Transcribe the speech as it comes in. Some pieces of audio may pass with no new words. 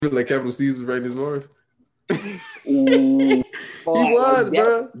feel like Capital C's was writing his bars? He was,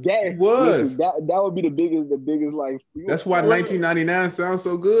 bro. He was. That would be the biggest like. That's why 1999 sounds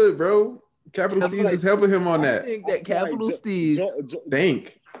so good, bro. Capital C's was helping him on that. I think that Capital C's.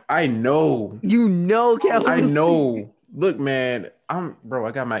 I know. You know Capital I know. C's. Look, man, I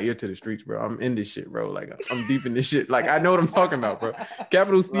got my ear to the streets, bro. I'm in this shit, bro. Like I'm deep in this shit. Like I know what I'm talking about, bro.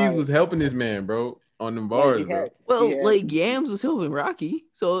 Capital C's was helping this man, bro, on them bars, bro. Well, like Yams was helping Rocky,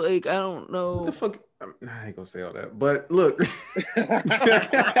 so like I don't know. What the fuck? I ain't gonna say all that, but look,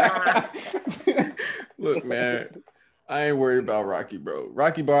 look, man, I ain't worried about Rocky, bro.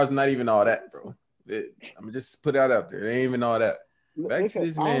 Rocky bars not even all that, bro. I'm gonna just put that out there. It ain't even all that. Back to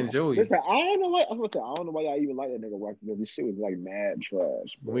this man, Joey. Listen, I don't know why y'all even like that nigga Rocky, because this shit was like mad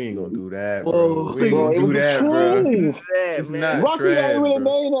trash. Bro. We ain't gonna do that, bro. We ain't gonna do that, bro. It's not Rocky trash, ain't really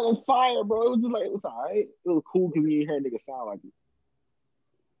bro. made nothing fire, bro. It was just like, it was alright. It was cool because we ain't heard niggas sound like it.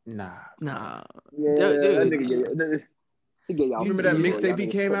 Nah. Yeah, dude. That nigga, you remember that mixtape he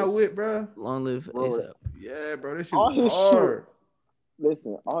came out with, bro? Long live ASAP. Yeah, bro. That shit was hard.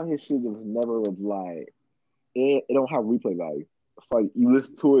 Listen, all his shit never was like, it don't have replay value. It's like you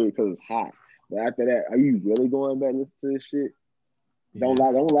listen to it because it's hot. But after that, are you really going back and listen to this shit? Don't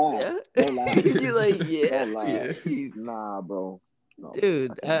lie. Yeah. Don't lie. You're like, yeah. Don't lie. Yeah. Nah, bro. No,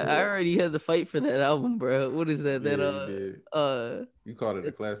 dude, I already had to fight for that album, bro. What is that? You called it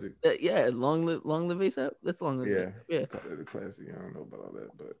a classic. Yeah, long live ASAP. That's long live. Yeah, yeah. Called it a classic. I don't know about all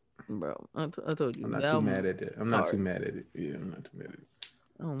that, but bro, I told you. I'm not too mad at it. I'm not too mad at it. Yeah, I'm not too mad at it.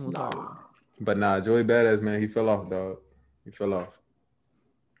 But nah, Joey Badass, man, he fell off, dog. He fell off.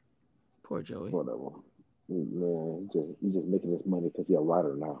 Poor Joey. Whatever. Man, he's just making this money because he's a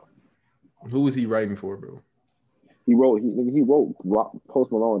writer now. Who was he writing for, bro? He wrote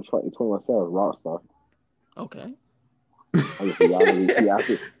Post Malone 21 Savage Rockstar. Okay. I guess y'all didn't even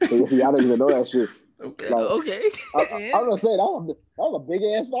know that shit. Okay. Like, okay. I'm gonna say that was a big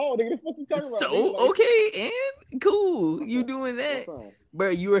ass song. Nigga, what you talking about? So like, okay, and cool. You doing that, bro?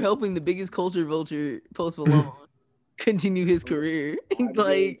 You were helping the biggest culture vulture, Post Malone, continue his career.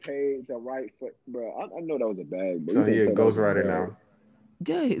 Like paid the right foot, bro. I know that was a bag. But so he a ghostwriter now.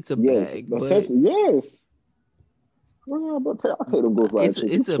 Yeah, it's a bag. But yes. Well, but I'll take them ghostwriters.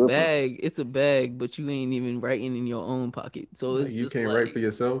 It's a bag. It's a bag, but you ain't even writing in your own pocket. So it's you just can't write for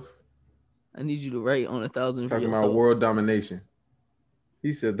yourself. I need you to write on 1,000. Talking about world domination.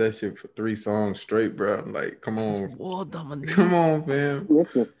 He said that shit for 3 songs straight, bro. I'm like, come on. World domination. Come on, fam.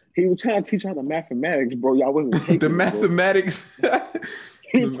 Listen, he was trying to teach y'all the mathematics, bro. Y'all wasn't the mathematics.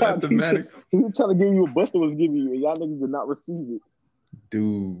 He was trying to give you what Buster was giving you, and y'all niggas did not receive it.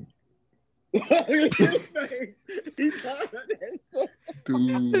 Dude. Think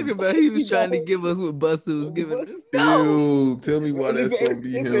about he was trying to give us what Buster was giving us. Dude, tell me why that's gonna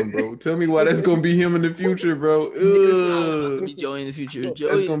be him, bro. Tell me why that's gonna be him in the future, bro. Be Joey in the future.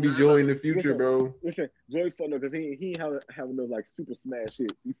 That's gonna be Joey in the future, bro. Listen, Joey fucked up because he having those like super smash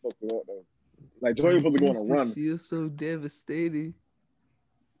shit. He fucked it up though. Like Joey was supposed to go on a run. Feels so devastating.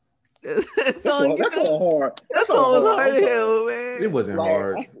 That's so hard. That song was hard as hell, man. It wasn't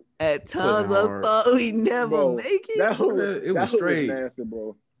hard. At times I thought we'd never make it. It was straight. Nasty,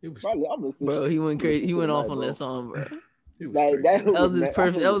 bro. Bro, he went crazy. He went off on that song, bro. Like, that was his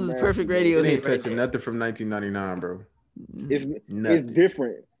perfect. That was his perfect radio hit. It ain't touching nothing from 1999, bro. It's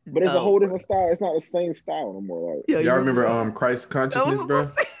different, but it's a whole different style. It's not the same style no more. Like, y'all remember Christ Consciousness, bro?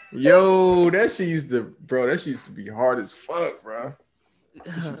 Yo, that shit used to be hard as fuck, bro.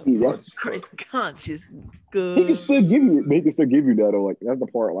 Christ conscious, good. He can still give you that. Or like that's the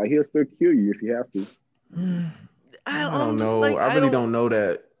part. Like he'll still kill you if you have to. I don't know. Like, I really don't know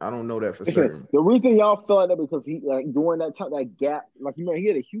that. I don't know that for certain. The reason y'all felt that because he like during that time that gap, like you know, he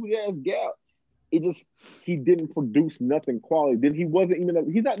had a huge ass gap. He didn't produce nothing quality. Then he wasn't even.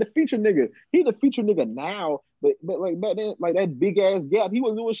 He's not the feature nigga. He's the feature nigga now, but like back then, like that big ass gap, he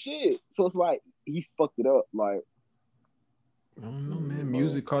wasn't doing shit. So it's like he fucked it up. Like. I don't know, man.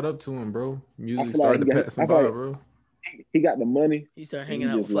 Music caught up to him, bro. Music started to pass him by, bro. He got the money. He started hanging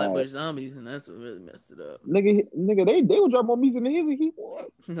out with Flatbush Zombies, and that's what really messed it up. Nigga, they would drop more music than his and he was.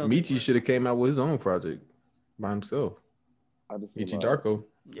 Michi should have came out with his own project by himself. Michi Darko.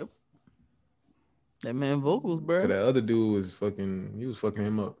 Yep. That man vocals, bro. That other dude was fucking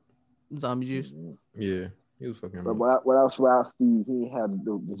him up. Zombie Juice. Yeah, he was fucking him up. But without Steve, he ain't had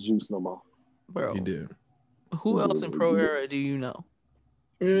the juice no more. Bro. He did. Who else in Pro Era do you know?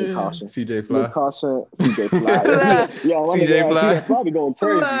 CJ Fly. CJ Fly. CJ Fly. CJ Fly be going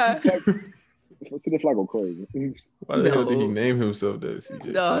crazy. CJ Fly go crazy. Why the hell did he name himself that,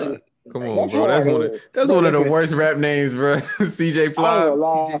 CJ? Come on, That's bro. That's hard. one of the worst rap names, bro. CJ I ain't Fly. gonna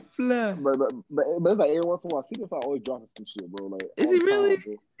lie. CJ Fly. But it's like every once in a while, CJ Fly always dropping some shit, bro. Like Is all he the really? time,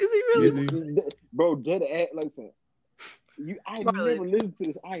 bro. Is he really? Is he? Bro, Jada, listen. I Bro, never listened to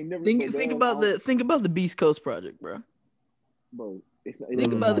this. I ain't never think about the Beast Coast Project, bro. bro. It's not,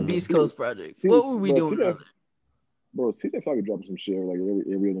 Think about the bro. Beast Coast Project. What were we doing on there? Bro, CJ Fly dropping some shit like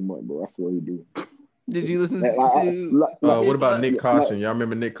every other month, bro. I swear he do. Did you listen to? What about Nick Caution? Y'all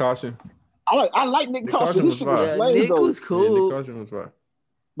remember Nick Caution? I like Nick Caution. Was fire. Yeah, Nick was cool. Yeah, Nick Caution was fire.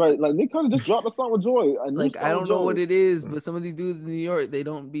 But like Nick Caution just dropped a song with Joy. Like I don't know what it is, but some of these dudes in New York, they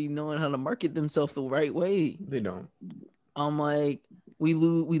don't be knowing how to market themselves the right way. They don't. I'm like, we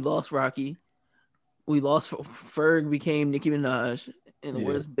lost Rocky, we lost Ferg, became Nicki Minaj in the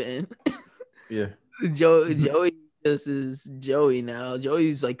West Bend. Yeah. Joey just is Joey now.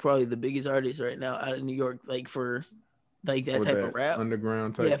 Joey's like probably the biggest artist right now out of New York, like for like that type of rap,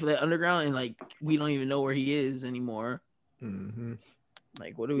 underground type. Yeah, for that underground, and like we don't even know where he is anymore. Mm-hmm.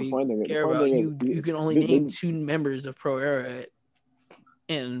 Like, what do we care about? You can only name 2 members of Pro Era,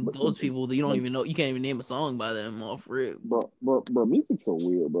 and those people you don't even know. You can't even name a song by them off rip. Bro, music's so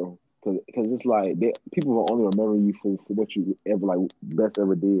weird, bro. Because it's like people will only remember you for what you ever like best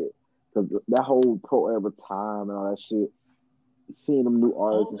ever did. Because that whole Pro Era time and all that shit, seeing them new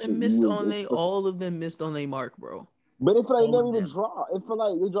artists, all of them missed on their mark, bro. But it feel like they never even dropped. It feel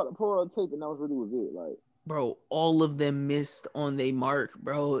like they dropped the Pro Era tape and that was it. Like, bro, all of them missed on their mark,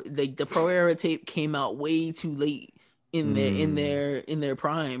 bro. Like the Pro Era tape came out way too late in their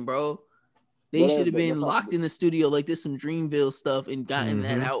prime, bro. They should have been locked in the studio like this, some Dreamville stuff, and gotten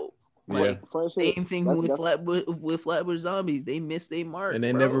that out. Like same thing with Flatbush Zombies. They missed their mark, and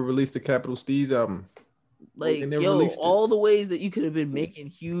they never released the Capital Steez album. Like all the ways that you could have been making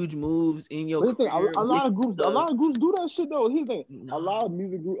huge moves in your career. A lot of groups do that shit though. Here's the thing: a lot of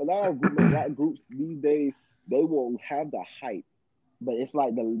rap groups these days, they will have the hype, but it's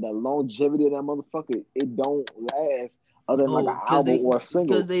like the longevity of that motherfucker. It don't last other than like an album or a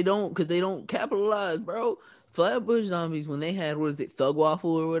single. Because they don't capitalize, bro. Flatbush Zombies, when they had, what is it, Thug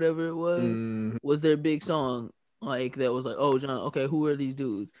Waffle or whatever it was their big song. Like that was like, oh John, okay, who are these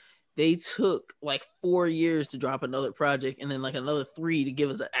dudes? They took like 4 years to drop another project and then like another 3 to give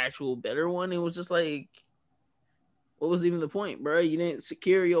us an actual better one. It was just like, what was even the point, bro? You didn't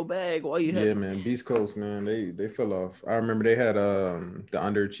secure your bag while you had. Yeah, man. Beast Coast, man. They fell off. I remember they had the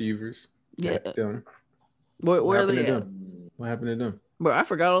Underachievers. Yeah. Them. Where are they at? What happened to them? Bro, I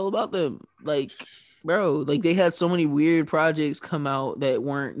forgot all about them. Like, bro, like they had so many weird projects come out that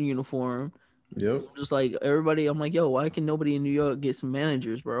weren't uniform. Yep. Just like everybody, I'm like, yo, why can nobody in New York get some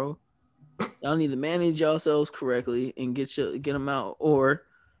managers, bro? Y'all need to manage yourselves correctly and get them out, or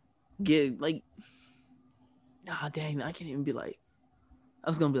get like, dang, I can't even be like, I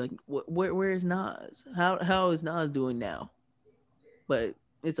was gonna be like, where is Nas? How is Nas doing now? But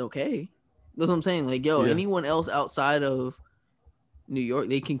it's okay. That's what I'm saying. Like, yo, anyone else outside of New York,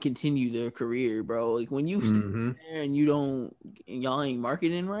 they can continue their career, bro. Like when you sit there and y'all ain't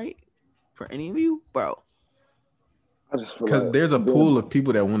marketing right for any of you, bro. Because there's a pool of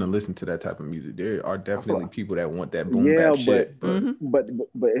people that want to listen to that type of music. There are definitely people that want that boom bap shit. But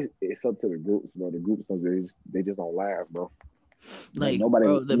it's up to the groups, bro. The groups they just don't last, bro. Like nobody,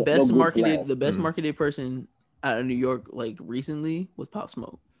 bro, the best marketed person out of New York, like recently, was Pop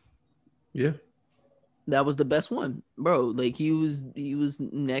Smoke. Yeah, that was the best one, bro. Like he was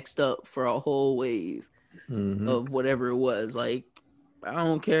next up for a whole wave of whatever it was. Like, I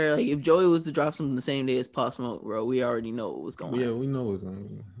don't care. Like, if Joey was to drop something the same day as Pop Smoke, bro, we already know what was going on. Yeah, we know what's going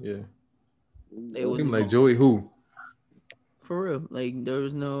on. Yeah. It was like Joey who? For real. Like, there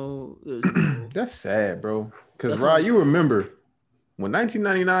was no... That's sad, bro. Because, Rod, you remember when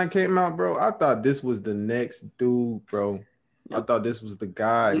 1999 came out, bro, I thought this was the next dude, bro. Yep. I thought this was the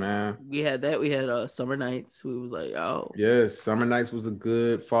guy, man. We had that. We had Summer Nights. We was like, oh. Yes, Summer Nights was a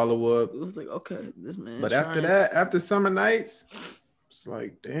good follow-up. It was like, okay, this man. But after Summer Nights... It's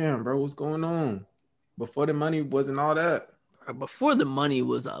like, damn, bro, what's going on? Before the Money wasn't all that. Before the Money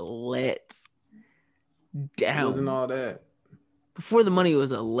was a let down. It wasn't all that. Before the Money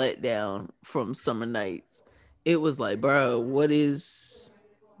was a letdown from Summer Nights. It was like, bro, why?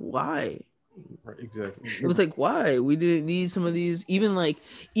 Right, exactly. It was like, why? We didn't need some of these. Even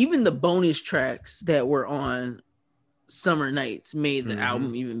the bonus tracks that were on Summer Nights made the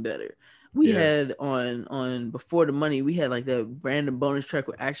album even better. We had on Before the Money, we had like that random bonus track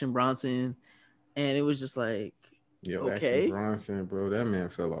with Action Bronson, and it was just like, okay, Action Bronson, bro, that man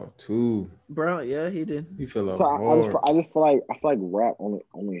fell off too, bro. Yeah, he did. He fell off so hard. I just feel like rap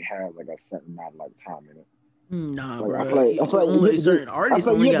only has like a certain amount of like time in it. Nah, Like bro. I feel like you have Only to certain get, artists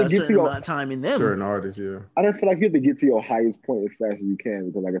you only have to got a get to certain your. amount of time in them. Certain artists, yeah. I just feel like you have to get to your highest point as fast as you can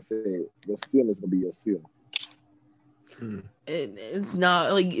because, like I said, your ceiling is gonna be your ceiling. It's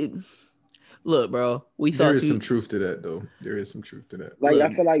not like look, bro. We There thought is some truth to that, though. There is some truth to that. Like look,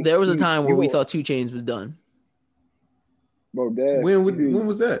 I feel like there was a time where we go- thought 2 Chainz was done. bro, that When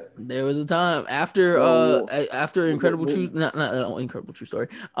was that? There was a time after Bro, after Incredible True, not Incredible True Story.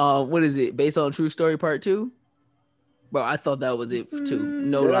 What is it? Based on True Story Part 2? Bro, I thought that was it for 2.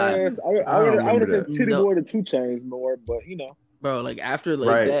 No lie. yes, I don't would remember have that. Titty No, Boy to 2 Chainz more, but you know. bro, like after like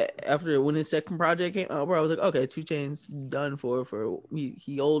Right. that, after when his second project came out, bro, I was like, okay, 2 Chainz done for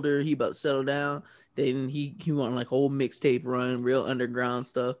he older, he about to settle down. Then he went on like whole mixtape run, real underground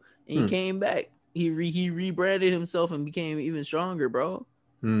stuff, and he came back. He rebranded himself and became even stronger, bro.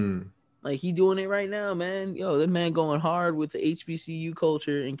 Like he doing it right now, man. Yo, that man going hard with the HBCU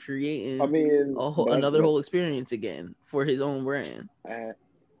culture and creating I mean, another whole experience again for his own brand.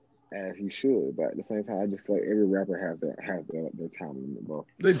 As he should, but at the same time, I just feel like every rapper has their time limit, bro.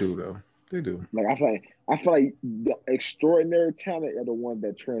 They do though. They do. Like I feel like the extraordinary talent are the ones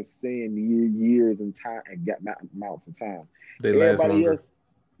that transcend years and time and get amounts of time. They last longer.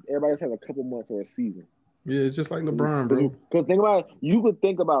 Everybody else has a couple months or a season. Yeah, just like LeBron, bro. Because think about it, you could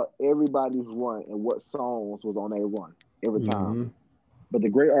think about everybody's run and what songs was on their run every time. But the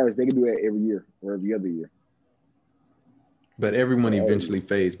great artists, they can do that every year or every other year. But everyone eventually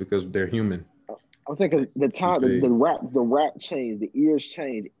fades because they're human. I'm saying because the time, the rap changed, the ears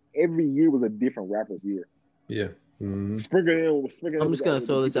changed. Every year was a different rapper's year. Yeah. I'm just gonna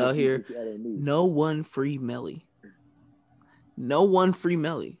throw this out here. No one free Melly. No one free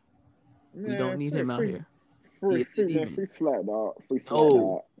Melly. We don't need him out here. Free Slack, dog. Free Slack,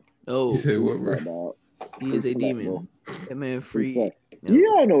 dog. Oh, you said what, bro? Dog. He is a demon. That man free.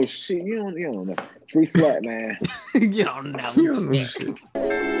 You don't know shit. You don't know. Free Slack, man. You don't know. You don't know shit.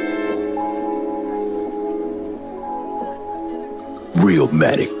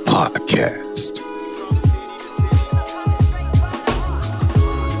 Realmatic Podcast.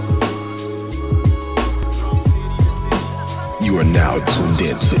 You are now tuned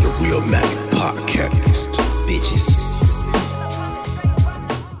in to the Realmatic Podcast, bitches.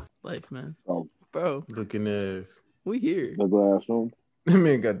 Life, man. Oh, bro. Looking ass. We here. The glass room. That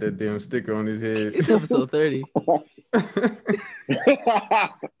man got that damn sticker on his head. It's episode 30.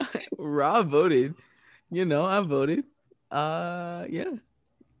 Rob voted. You know, I voted. Yeah.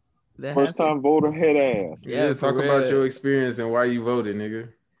 That First time voter head ass. Yeah, talk about your experience and why you voted, nigga.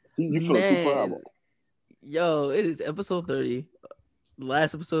 You feel too proud. Yo, it is episode 30, the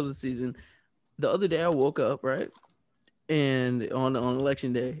last episode of the season. The other day I woke up, right? And on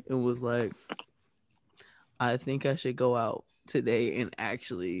election day, it was like, I think I should go out today and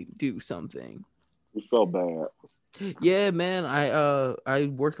actually do something. You felt bad. Yeah, man. I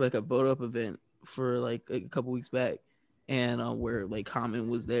worked like a vote up event for like a couple weeks back, and where like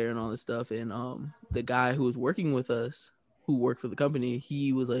Common was there and all this stuff, and the guy who was working with us, who worked for the company,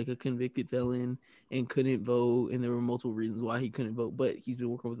 he was like a convicted felon and couldn't vote, and there were multiple reasons why he couldn't vote, but he's been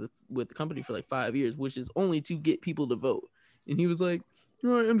working with the company for like 5 years, which is only to get people to vote. And he was like,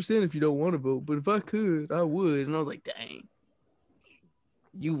 oh, I understand if you don't want to vote, but if I could, I would. And I was like, dang,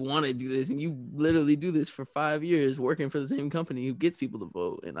 you want to do this, and you literally do this for 5 years working for the same company who gets people to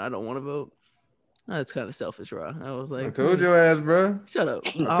vote, and I don't want to vote. That's kind of selfish, Ra. I was like, I told your ass, bro. Shut up.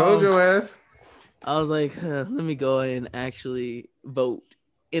 I told your ass. I was like, let me go and actually vote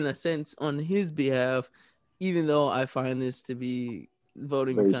in a sense on his behalf, even though I find this to be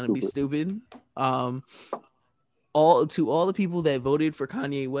voting Very kind of be stupid. All the people that voted for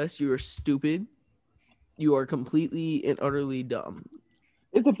Kanye West, you are stupid. You are completely and utterly dumb.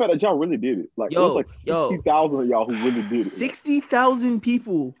 It's the fact that y'all really did it. Like, it was like 60,000 of y'all who really did it. 60,000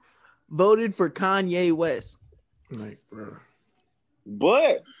 people voted for Kanye West. Like, bro.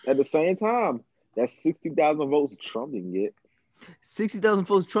 But at the same time, that's 60,000 votes Trump didn't get. 60,000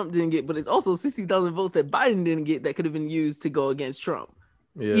 votes Trump didn't get, but it's also 60,000 votes that Biden didn't get that could have been used to go against Trump.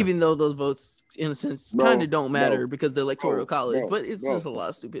 Yeah. Even though those votes, in a sense, kind of don't matter because the electoral college, but it's just a lot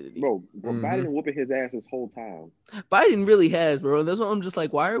of stupidity. Bro, Biden whooping his ass this whole time. Biden really has, bro. And that's why I'm just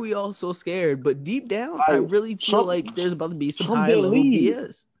like, why are we all so scared? But deep down, I really feel like there's about to be some high level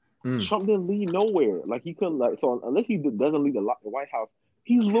BS. Trump didn't lead nowhere. Like, he couldn't, like, so unless he doesn't lead the White House,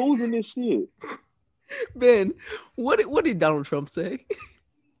 he's losing this shit. Ben, what did Donald Trump say?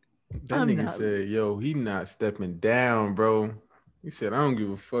 That nigga said, yo, he not stepping down, bro. He said, I don't give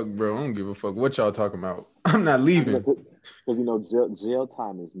a fuck, bro. I don't give a fuck what y'all talking about. I'm not leaving. Because, you know, jail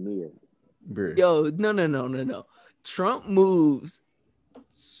time is near. Bro. Yo, no. Trump moves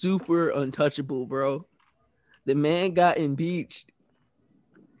super untouchable, bro. The man got impeached.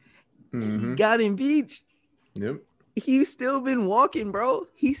 Mm-hmm. He got impeached. Yep. He's still been walking, bro.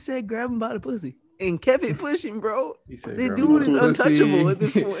 He said, "Grab him by the pussy," and kept it pushing, bro. He said, The "Grab dude my is pussy." untouchable at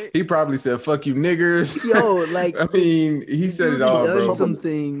this point. He probably said, "Fuck you, niggers." Yo, like I mean, he the said dude it has all, done bro. some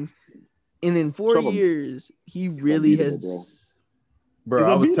things, and in 4 Trump- years, he really unbeatable, has. Bro, He's I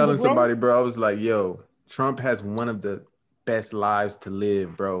was unbeatable, telling bro. somebody, bro, I was like, "Yo, Trump has one of the best lives to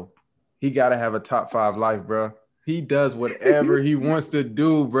live, bro. He got to have a top 5 life, bro. He does whatever he wants to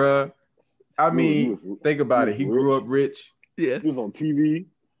do, bro. I mean, think about it. He grew up rich. Yeah, He was on TV.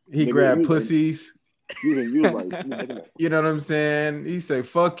 He Nigga, grabbed he was like- pussies. He was like, You know what I'm saying? He say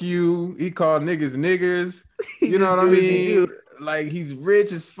 "fuck you." He called niggas niggers. He You know just what I do as he mean? do. Like he's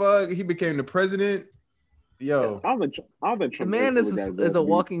rich as fuck. He became the president. Yo, I don't think The Trump man ever is got a his ass beat.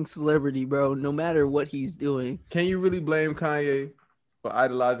 walking celebrity, bro. No matter what he's doing, can you really blame Kanye for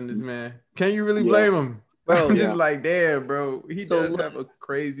idolizing this man? Can you really Yeah. blame him? Bro, I'm just yeah. like, damn, bro. He So does look- have a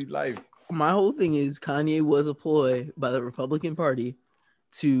crazy life. my whole thing is Kanye was a ploy by the Republican Party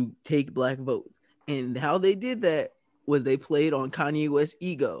to take black votes. And how they did that was they played on Kanye West's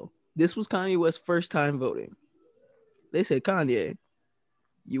ego. This was Kanye West's first time voting. They said, "Kanye,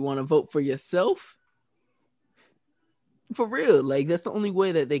 you want to vote for yourself?" For real. Like, that's the only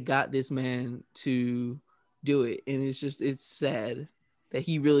way that they got this man to do it. And it's sad that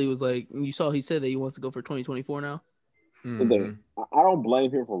he really was like, you saw he said that he wants to go for 2024 now. The thing, I don't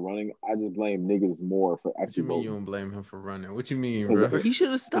blame him for running. I just blame niggas more for What you actually mean you voting. don't blame him for running? What you mean, Because bro? Or he should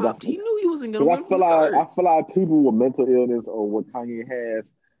have stopped. He knew he wasn't gonna win Because from the start. I feel like people with mental illness or what Kanye has,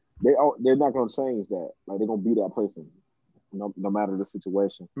 they're not gonna change that. Like they're gonna be that person, no matter the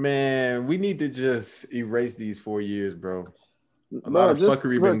situation. Man, we need to just erase these 4 years, bro. A No, lot of just-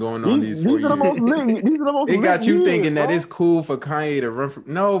 fuckery look, been going on these 4 These are the most years. lit. These are the most. It got lit you years, thinking that bro. it's cool for Kanye to run from.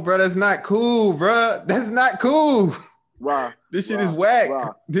 No, bro, that's not cool, bro. That's not cool. Right. This shit is Right, whack.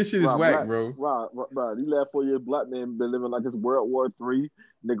 right, This shit is right, whack, black- bro. Right. These last 4 years, black men been living like it's World War III.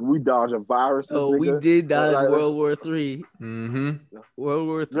 Nigga, we dodging viruses. Oh, we nigga. did die Like, in World War III. Mm-hmm. World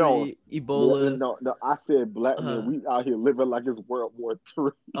War No, III, Ebola. No, I said black men. We out here living like it's World War III.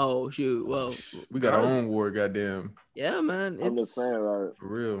 Oh shoot! Well, We got our own war, goddamn. Yeah, man. I'm just saying, like, For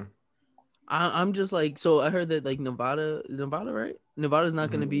real. I'm just like, so I heard that like Nevada, right? Nevada's not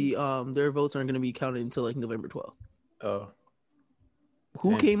going to be their votes aren't going to be counted until like November 12th. Oh.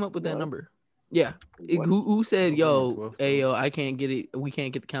 Who Damn. came up with that What? number? Yeah. What? Who said, November yo, 12th, hey, yo, I can't get it. We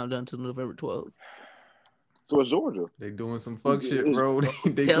can't get the countdown until November 12th. So it's Georgia. They doing some fuck shit, bro.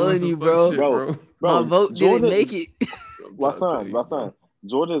 They telling doing some you, fuck bro. shit, Bro, My vote Georgia- didn't make it. My I'm trying to tell son, you, my bro. son.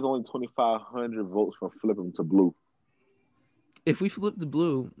 Georgia is only 2,500 votes from flipping to blue. If we flip the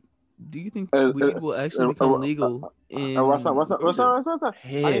blue, do you think Uh, weed will actually become legal in Russell, Georgia?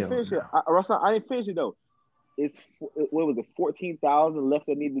 I didn't finish it. I didn't finish it though. It's what was it? 14,000 left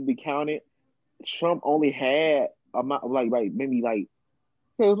that need to be counted. Trump only had amount like maybe like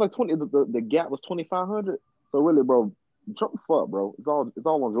it was like 20. The gap was 2,500. So really, bro, Trump fuck, bro. It's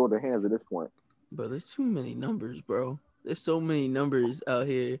all on Georgia's hands at this point. Bro, there's too many numbers, bro. There's so many numbers out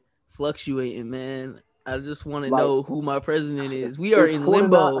here fluctuating, man. I just want to Like, know who my president is. We are it's in 29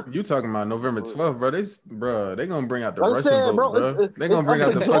 limbo. You talking about November 12th, bro? They gonna bring out the Like I Russian said, votes, bro, bro. it's- They gonna it's bring up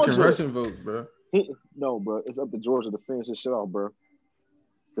out to the fucking Georgia. Russian votes, bro. No, bro, it's up to Georgia to finish this shit off, bro.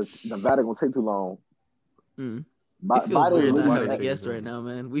 Because Nevada gonna take too long. Mm. Bi- It feels Biden weird really not Biden having a taking guest some. right now,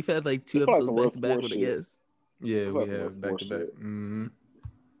 man. We've had like 2 It feels episodes like back some to back real with a sports guest. Yeah, we Fuck, have that's back to back. bullshit. Mm-hmm.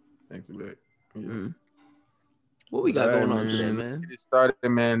 Back to back. Yeah. Mm. What we got All right, going on today, Let's man? get it started,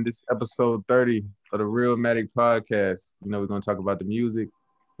 man. This episode 30 of the Realmatic Podcast. You know, we're gonna talk about the music,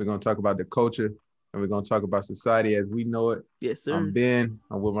 we're gonna talk about the culture, and we're gonna talk about society as we know it. Yes, sir. I'm Ben.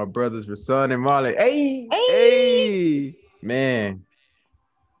 I'm with my brothers, Rasan and Marley. Hey, Hey, man.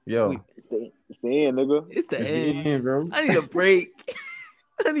 Yo, We- It's the end, nigga. it's the it's end. the end, bro. I need a break.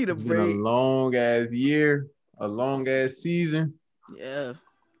 I need a It's been a break. long ass year, a long ass season. Yeah.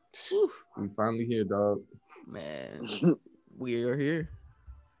 Whew. We finally here, dog. Man, we are here.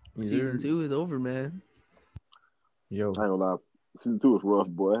 Season 2 is over, man. Yo, I ain't gonna lie. Season 2 is rough,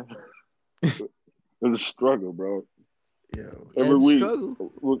 boy. It's a struggle, bro. yo. Yeah, Every it's a week, struggle.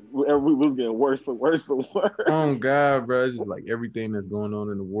 every week was getting worse and worse and worse. Oh God, bro. It's just like everything that's going on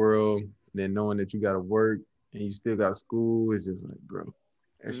in the world, then knowing that you gotta work and you still got school, it's just like, bro,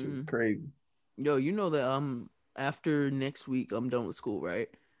 that shit is Mhm. crazy. Yo, you know that after next week I'm done with school, right?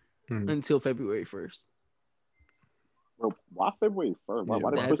 Mhm. Until February 1st. Bro, why February 1st? Why Yeah, they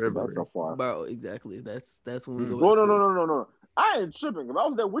why push it back February? so far? Bro, exactly. That's when we Mm. go. No, back no, to no, school. no, no, no. I ain't tripping. If I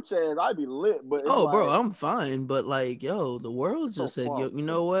was there with your ass, I'd be lit. But it's Oh, bro, like, I'm fine. But like, yo, the world So just said, far, yo, you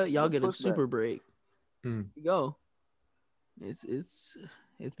know what? Y'all the get a pushback. super break. Go. It's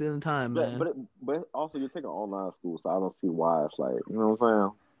been a time, man. But also you're taking online school, so I don't see why it's like, you know what I'm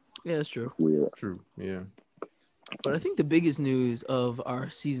saying? Yeah, it's true. It's weird. True. Yeah. But I think the biggest news of our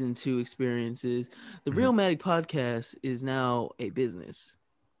season 2 experience is the Realmatic podcast is now a business.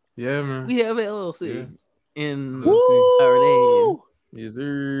 Yeah, man. We have an LLC in LLC. our name. Yes,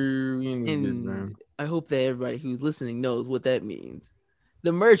 sir. We in this bitch, man. I hope that everybody who's listening knows what that means.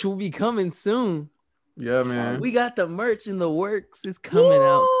 The merch will be coming soon. Yeah, man. We got the merch in the works. It's coming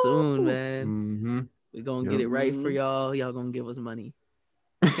out soon, man. Mm-hmm. We're going to get it right for y'all. Y'all going to give us money.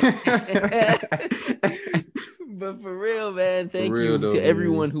 But for real, man, thank you to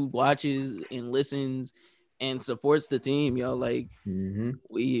everyone who watches and listens and supports the team. Y'all, like,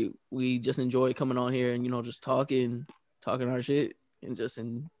 we just enjoy coming on here and, you know, just talking our shit and just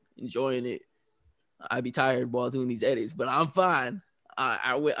enjoying it. I'd be tired while doing these edits, but I'm fine.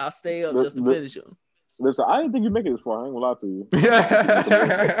 I'll stay up just to finish them. Listen, I didn't think you'd make it this far. I ain't gonna lie to you.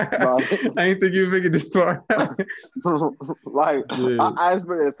 I didn't think you'd make it this far. Like, yeah. I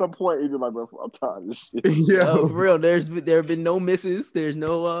expect at some point you're like, bro, I'm tired of this shit. Yo, for real, there have been no misses. There's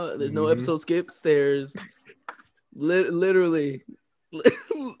no no episode skips. There's literally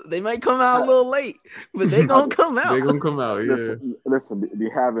they might come out a little late, but they gonna come out. They gonna come out. Yeah. Listen, be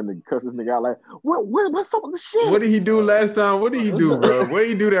having to cuss this nigga out like, what's up with the shit? What did he do last time? What did he do, bro? What did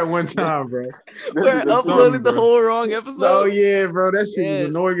he do that one time, bro? Where uploaded the whole wrong episode. Oh yeah, bro, that shit was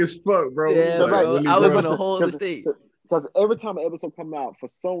annoying as fuck, bro. Yeah, bro. Really I was in a whole other state. Because every time an episode come out, for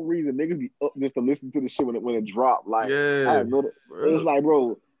some reason, niggas be up just to listen to the shit when it dropped. Like, I admit it. It's like,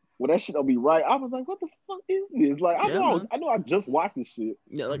 bro, when that shit don't be right, I was like, what the fuck is this? Like, I know I just watched this shit.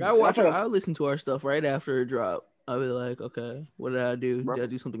 Yeah, like I listen to our stuff right after it dropped. I'll be like, okay, what did I do? Did I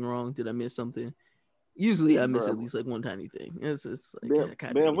do something wrong? Did I miss something? Usually I miss at least like one tiny thing. It's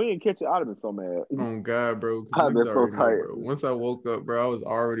like, man, if we didn't catch it, I'd have been so mad. Oh God, bro. I've been so tired. Once I woke up, bro, I was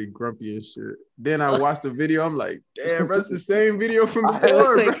already grumpy and shit. Then I watched the video. I'm like, damn, bro, it's the same video from before. I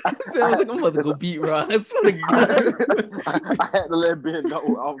was like, I'm about to go beat Ron. I swear to God. I had to let Ben know.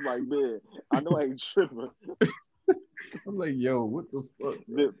 I was like, Ben, I know I ain't tripping. I'm like, yo, what the fuck?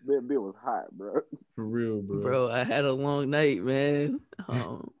 Ben was hot, bro. For real, bro. Bro, I had a long night, man.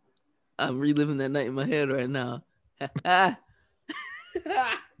 I'm reliving that night in my head right now.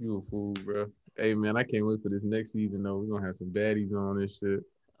 You a fool, bro. Hey, man, I can't wait for this next season, though. We're going to have some baddies on this shit.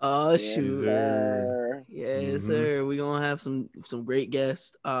 Oh, shoot. Yes, sir. We're going to have some great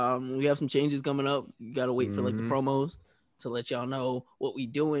guests. We have some changes coming up. You got to wait for, like, the promos to let y'all know what we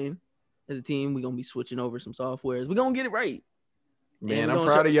doing as a team. We're going to be switching over some softwares. We're going to get it right. Man, I'm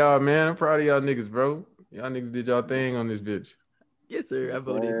proud of y'all, man. I'm proud of y'all niggas, bro. Y'all niggas did y'all thing on this bitch. Yes, sir. I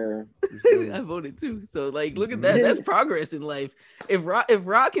voted. I voted too. So, like, look at that. That's progress in life. If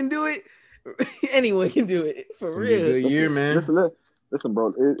Rock can do it, anyone can do it. For real. Good year, man. Listen,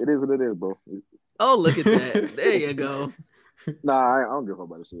 bro. It is what it is, bro. Oh, look at that. There you go. Nah, I don't give a fuck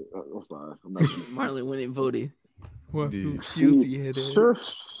about this shit. I'm sorry. I'm not Marlon went and voted. What? Guilty headed. Sure,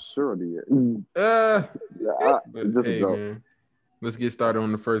 I did. Hey, man. Let's get started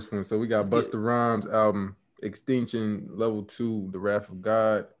on the first one. So we got Busta Rhymes' album Extinction Level 2, The Wrath of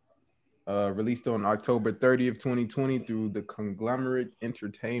God, released on October 30th, 2020 through the Conglomerate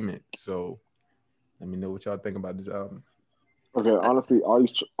Entertainment. So let me know what y'all think about this album. Okay, honestly, all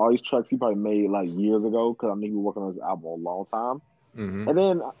these tracks he probably made like years ago, because I mean he was working on this album a long time. Mm-hmm. And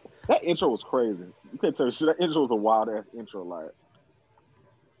then that intro was crazy. You can't tell you shit. That intro was a wild ass intro. Like,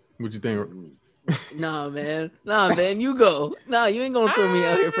 what you think? Nah, man, you go. Nah, you ain't gonna throw me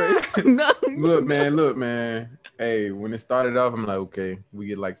out here first. Nah. Look, man. Hey, when it started off, I'm like, okay, we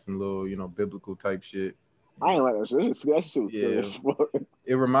get like some little, biblical type shit. I ain't like that shit. That shit was scary.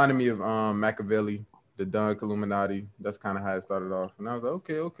 It reminded me of Machiavelli, the Dunk Illuminati. That's kind of how it started off. And I was like,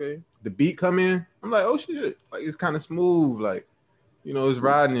 okay. The beat come in. I'm like, oh shit. Like, it's kind of smooth. Like, it's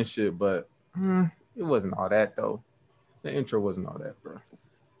riding and shit. But it wasn't all that, though. The intro wasn't all that, bro.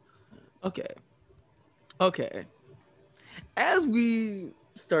 Okay. As we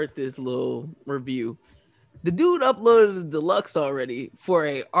start this little review, the dude uploaded the deluxe already for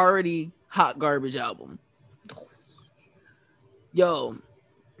a already hot garbage album. Yo,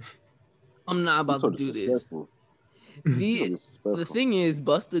 I'm not about to do this. The thing is,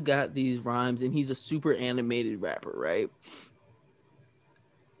 Busta got these rhymes and he's a super animated rapper, right?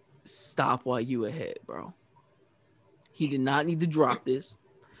 Stop while you ahead, bro. He did not need to drop this.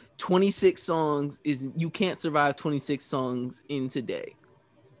 26 songs you can't survive 26 songs in today.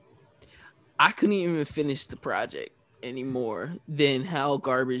 I couldn't even finish the project anymore than how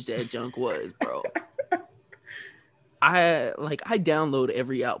garbage that junk was, bro. I download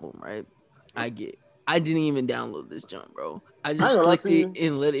every album, right? I I didn't even download this jump, bro. I I ain't just gonna lie clicked to you. it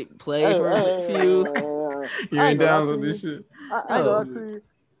and let it play Hey, for a few. You I ain't gonna lie to download you. this shit. I ain't gonna No. lie to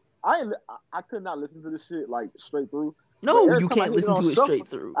you. I could not listen to this shit like straight through. But No, every you time I can't hit listen on to it shuffle, straight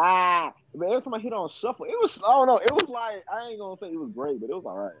through. but every time I hit on shuffle, it was, I don't know, it was like, I ain't gonna say it was great, but it was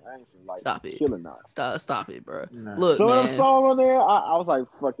all right. I ain't like Stop it. killing now. Stop it, bro. Nah. Look, Some of them man. songs on there, I was like,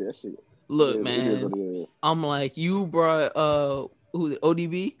 fuck that shit. Look, It is man. what it is. I'm like, you brought who's it?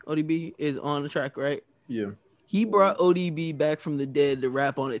 ODB? ODB is on the track, right? Yeah. He brought ODB back from the dead to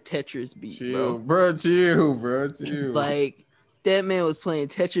rap on a Tetris beat, Chill, bro. Chill. Like that man was playing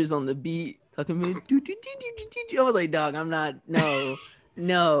Tetris on the beat, talking me. I was like, dog, I'm not. No.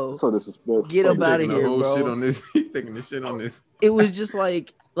 So disrespectful. Get up out of Taking the here, whole bro. shit on this. He's taking the shit on this. It was just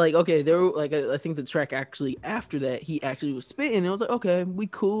like okay, there were like I think the track actually after that he actually was spitting. And I was like, okay, we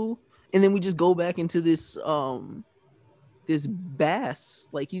cool. And then we just go back into this this bass,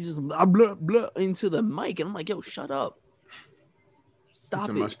 like he just blah blah blah into the mic, and I'm like, yo, shut up, stop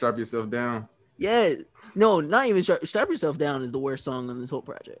it. Strap yourself down. Yeah, no, not even strap yourself down is the worst song on this whole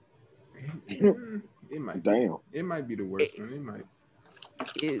project. It might. Damn. It might be the worst one. It might.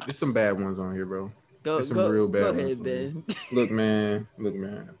 There's There's some bad ones on here, bro. Go, some real bad go ones ahead, on Ben. Look, man. Look,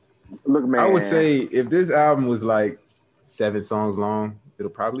 man. I would say if this album was like 7 songs long,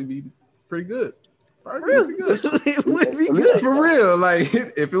 it'll probably be pretty good. Probably pretty good. It would be good For real. Like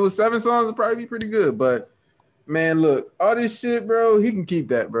if it was 7 songs, it'd probably be pretty good. But man, look, all this shit, bro, he can keep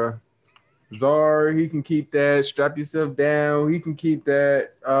that, bro. Czar, he can keep that. Strap yourself down. He can keep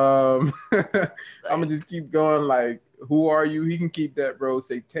that. I'm gonna just keep going. Like, who are you? He can keep that, bro.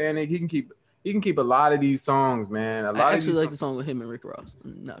 Satanic. He can keep a lot of these songs, man. A lot I of actually these like the song with him and Rick Ross.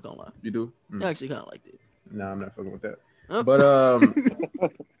 I'm not gonna lie. You do? I actually kind of liked it. No, I'm not fucking with that. Oh. But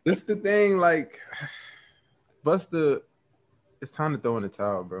this is the thing. Like, Busta, it's time to throw in the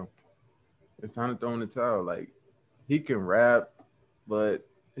towel, bro. It's time to throw in the towel. Like, he can rap, but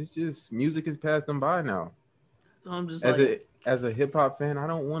it's just music has passed him by now. So I'm just as a hip hop fan, I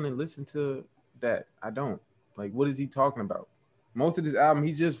don't want to listen to that. I don't. Like, what is he talking about? Most of this album,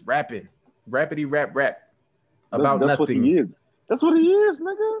 he's just rapping, rapidy rap about that's nothing. What he is. That's what he is,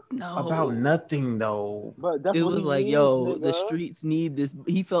 nigga. No, about nothing though. But that's it what was he like, is, yo, nigga. the streets need this.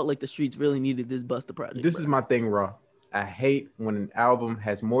 He felt like the streets really needed this Busta project. This is my thing, Raw. I hate when an album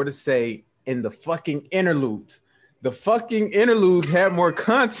has more to say in the fucking interludes. The fucking interludes have more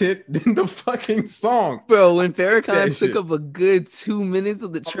content than the fucking songs. Bro, when Farrakhan took up a good 2 minutes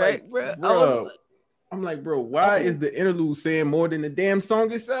of the track, like, bro, I'm like, bro, why is the interlude saying more than the damn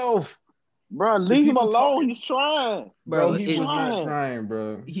song itself? Bro, leave him alone. He's trying. Bro, he was not trying,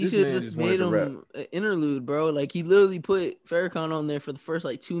 bro. He should have just made him an interlude, bro. Like, he literally put Farrakhan on there for the first,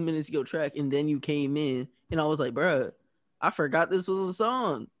 like, 2 minutes of your track, and then you came in, and I was like, bro, I forgot this was a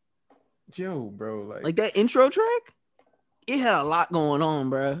song. Yo, bro, like that intro track, it had a lot going on,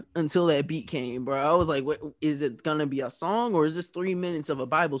 bro, until that beat came, bro. I was like, what, is it gonna be a song, or is this 3 minutes of a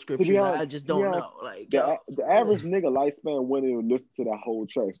Bible scripture that I just don't know? Like, the average nigga lifespan wouldn't even listen to that whole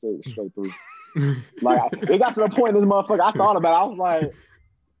track straight through. Like, it got to the point in this motherfucker, I thought about it. I was like,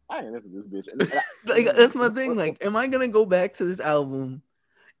 I ain't listen to this bitch. Like, that's my thing. Like, am I gonna go back to this album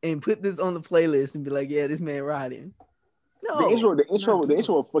and put this on the playlist and be like, yeah, this man riding? No, the intro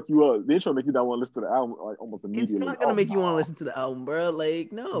will fuck you up. The intro make you not want to listen to the album like almost immediately. It's not gonna make you want to listen to the album, bro.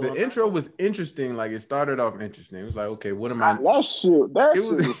 Like, no. The intro was interesting. Like, it started off interesting. It was like, okay, what am I? That shit was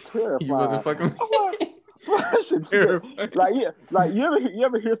terrifying. You wasn't fucking. That shit's terrifying. Like you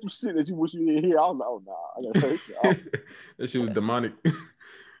ever hear some shit that you wish you didn't hear? I was like, oh nah, I gotta say that shit was demonic.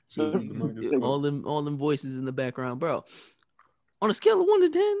 All them voices in the background, bro. On a scale of 1 to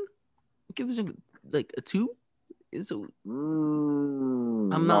 10, give this like a 2. I'm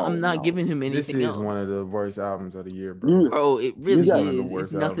not giving him anything. This is else. One of the worst albums of the year, bro. Bro, it really is.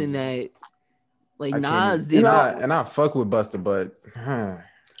 It's nothing that like Nas did. And I fuck with Busta, but I'm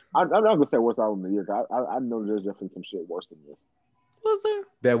not gonna say worst album of the year. I know there's definitely some shit worse than this. Was there?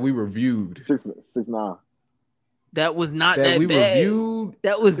 That we reviewed. 6ix9ine. That was not that we bad. Reviewed.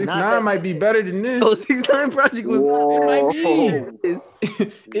 That was 6ix9ine might be better than this. Oh, 6ix9ine Project was not. It might be.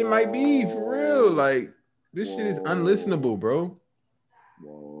 It might be for real. Like, this shit is unlistenable, bro.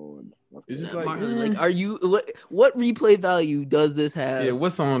 It's just like, Martin, like, are you what replay value does this have? Yeah,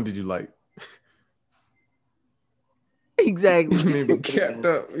 what song did you like? Exactly. You made me capped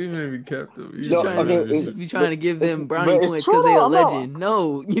up. Be trying to give them brownie points because they're a legend.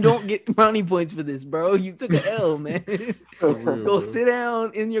 No, you don't get brownie points for this, bro. You took an L, man. Go sit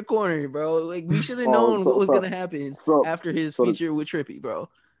down in your corner, bro. Like, we should have known what was gonna happen after his feature with Trippy, bro.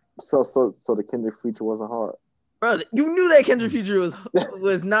 So the Kendrick feature wasn't hard. Bro, you knew that Kendrick feature was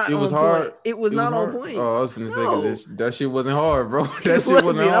not It on was hard. point. It was not hard. on point. Oh, I was finna say No. 'cause that shit wasn't hard, bro. That It shit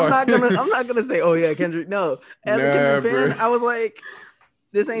wasn't hard. I'm not gonna say, oh yeah, Kendrick. No, as a Kendrick fan, bro. I was like,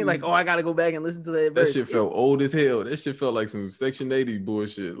 this ain't like, oh, I gotta go back and listen to that verse. That shit felt old as hell. That shit felt like some Section 80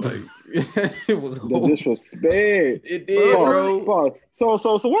 bullshit. Like it was The old. disrespect. It did, bro. So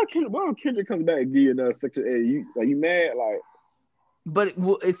why Kendrick comes back and give you another Section 80? You mad? Like, but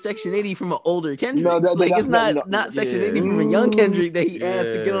it's Section 80 from an older Kendrick. No, it's not Section 80 from a young Kendrick that he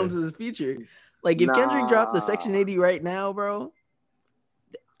asked to get onto his feature. Like if Kendrick dropped the Section 80 right now, bro,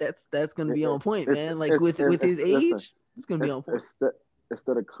 that's gonna be on point, man. Like with his age, it's gonna be on point.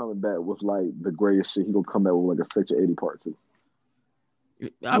 Instead of coming back with like the greatest shit, he gonna come back with like a Section 80 part 2.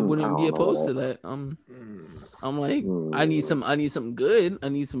 I wouldn't be opposed to that. I'm like, I need something good. I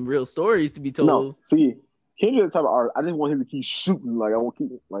need some real stories to be told. No, see, Kendrick the type of artist. I just want him to keep shooting. Like I want to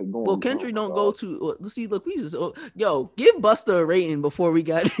keep like going. Well, Kendrick don't go to. See, look, we just give Busta a rating before we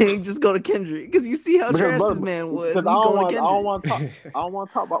got just go to Kendrick because you see how trash this man was. I don't want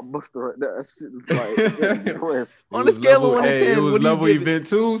to talk about Busta right there. That shit is like on a scale of 1 to 10. It was level event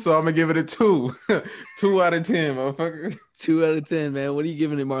 2, so I'm gonna give it a 2. 2 out of 10, motherfucker. 2 out of 10, man. What are you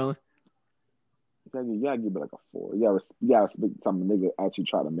giving it, Marlon? You gotta give it like a 4. You gotta respect some nigga actually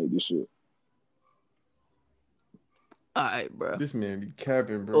try to make this shit. All right, bro. This man be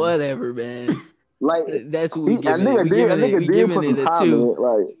capping, bro. Whatever, man. Like that's what we giving it. We giving it a 2.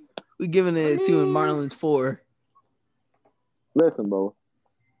 Like we giving it a 2 and Marlon's 4. Listen, bro.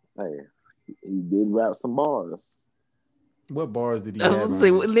 Hey, he did rap some bars. What bars did he I was have?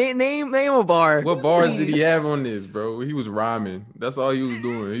 gonna say, name a bar. What bars did he have on this, bro? He was rhyming. That's all he was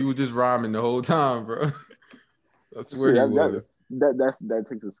doing. He was just rhyming the whole time, bro. I swear he was. That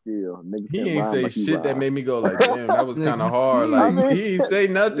takes a skill. Niggas he ain't say like shit that made me go like, damn, that was kind of hard. Like he ain't say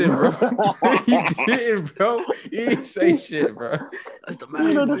nothing, bro. He didn't, bro. He ain't say shit, bro. That's the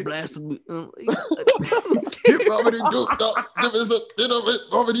master of blasphemy.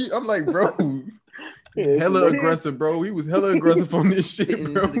 I'm like, bro. Hella aggressive, bro. He was hella aggressive on this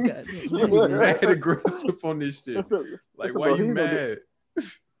shit, bro. He was mad aggressive on this shit. Like, why you mad?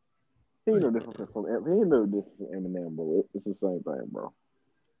 He ain't no different from Eminem, bro. It's the same thing, bro.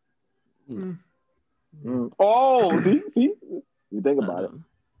 Oh, see? You think about it.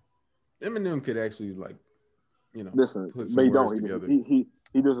 Eminem could actually, like, listen, put some but he words don't. together. He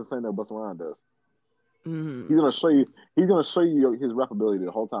does the same that Busta Rhymes does. He's gonna show you his rap ability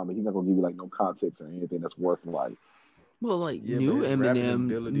the whole time, but he's not gonna give you like no context or anything that's worth like. Well, like new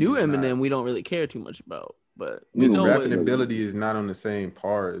Eminem, we don't really care too much about. But his rapping ability is not on the same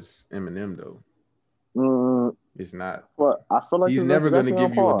par as Eminem, though. It's not. Well, I feel like he's never going to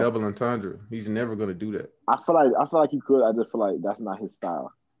give you a double entendre. He's never going to do that. I feel like he could. I just feel like that's not his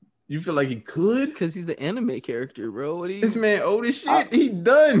style. You feel like he could? Because he's an anime character, bro. What are you? This man old as shit. He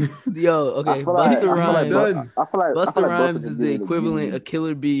done. Yo, okay. Busta Rhymes. Busta Rhymes is the equivalent of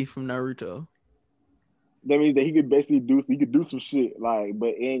Killer B from Naruto. That means that he could basically do some shit, like, but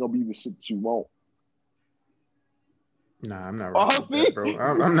it ain't gonna be the shit that you want. Nah, I'm not rocking with that, bro.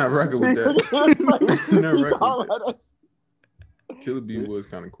 I'm not rocking with that. I'm not rocking with that. Killer B was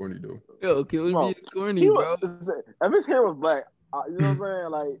kind of corny, though. Yo, Killer B is corny, bro. If his hair was black, you know what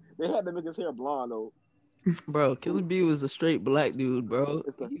I'm saying? Like, they had to make his hair blonde, though. Bro, Killer B was a straight black dude, bro.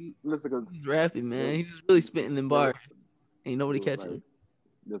 He's rapping, man. He was really spitting in bars. Ain't nobody catching him.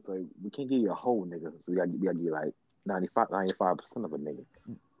 Just like, we can't give you a whole nigga, so we gotta give you like 95% of a nigga.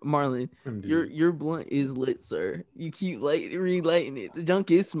 Marlon, your blunt is lit, sir. You keep relighting it. The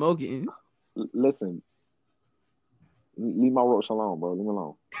junk is smoking. Listen, leave my roach alone, bro. Leave me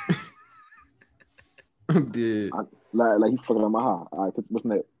alone. I'm dead. Like he fucking on my high. All right, what's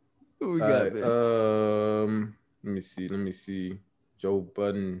next? What we got, man? Let me see. Joe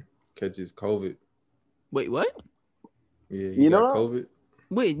Budden catches COVID. Wait, what? Yeah, he got COVID.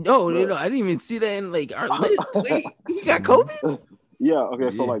 Wait, no, I didn't even see that in like our list. Wait, he got COVID? Yeah, okay,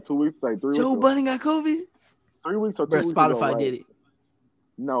 so like 2 weeks, like 3 weeks. Joe Budden got COVID? 3 weeks or 2 weeks Spotify ago, did it.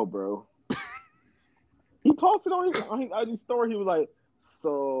 No, bro. He posted on his IG story, he was like,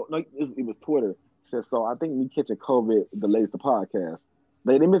 so, like, it was Twitter. He said, so I think me catching COVID delays the podcast.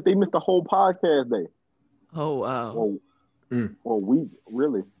 They missed the whole podcast day. Oh, wow. Or week,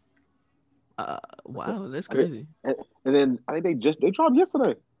 really. Wow, that's crazy. And then I think they dropped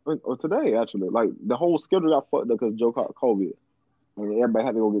yesterday or today, actually. Like, the whole schedule got fucked up because Joe caught COVID. I mean, everybody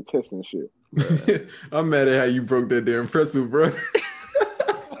had to go get tested and shit. I'm mad at how you broke that damn pretzel, bro. Yo,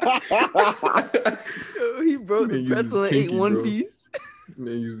 he broke the pretzel and ate one piece.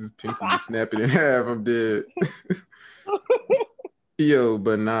 Man, use his pinky to snap it in half. I'm dead. Yo,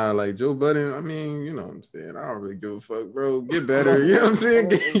 but nah, like Joe Budden, I mean, you know what I'm saying? I don't really give a fuck, bro. Get better. You know what I'm saying?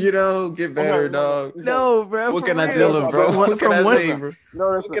 Get better, dog. No, bro. What for can I real. tell him, bro? What can I From say, bro?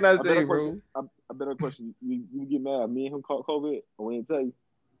 What can I say, bro? A better question. You get mad. Me and him caught COVID, and we didn't tell you.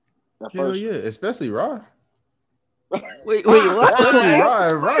 Hell yeah, especially Rod. Wait, what? Especially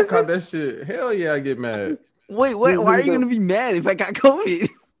Rod caught that shit. Hell yeah, I get mad. Wait, why are you gonna be mad if I got COVID?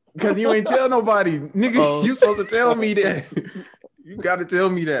 Because you ain't tell nobody, nigga. Oh. You supposed to tell me that. You gotta tell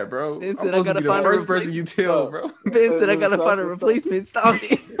me that, bro. I'm Vincent, supposed to be the first person you tell, bro. Vincent, I gotta find a replacement. Stop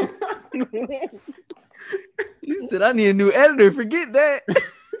it. You said I need a new editor. Forget that.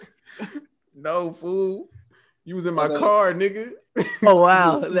 No, fool. You was in my car, nigga. Oh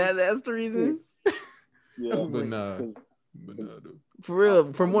wow, that's the reason. Yeah, but nah, dude. For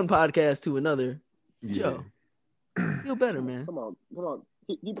real, from one podcast to another. Yeah. Joe, feel better, man. Come on.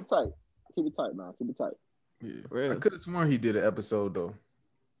 Keep it tight. Keep it tight, man. Keep it tight. Yeah. I could have sworn he did an episode though.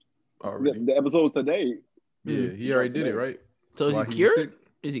 Already. The episode's today. Yeah, he already did it, right? So is he cured?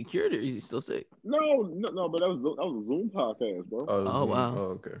 Is he cured or is he still sick? No, but that was a Zoom podcast, bro. Oh wow. Oh,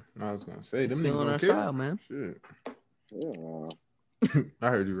 okay. I was gonna say them still on our style, man. Shit. Yeah. I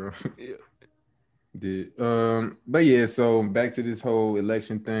heard you, bro. Yeah. Did but yeah, so back to this whole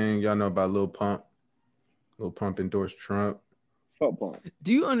election thing. Y'all know about Lil Pump. Lil Pump endorsed Trump. Fuck Pump.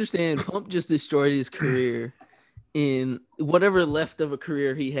 Do you understand? Pump just destroyed his career in whatever left of a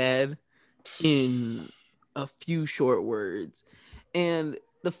career he had in a few short words, and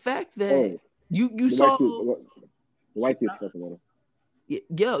the fact that you saw white kids fucking with him.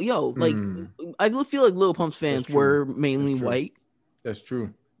 Yo, like I feel like Lil Pump's fans were mainly white. That's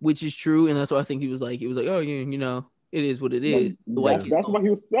true. Which is true, and that's why I think he was like, oh yeah, you know, it is what it is. That's why he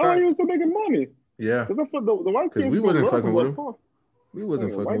was still making money. Yeah, because the white kids we wasn't fucking with him. We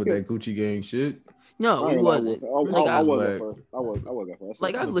wasn't fucking with that kids. Gucci gang shit. No, we wasn't. I was at first.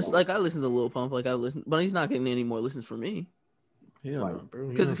 Like I listened to Lil Pump, but he's not getting any more listens from me. Yeah, bro.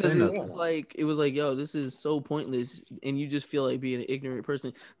 Because it was like, yo, this is so pointless, and you just feel like being an ignorant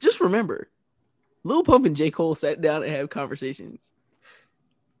person. Just remember, Lil Pump and J. Cole sat down and had conversations.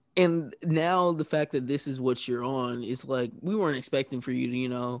 And now the fact that this is what you're on is like, we weren't expecting for you to, you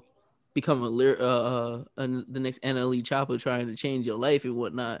know, become the next NLE Chopper trying to change your life and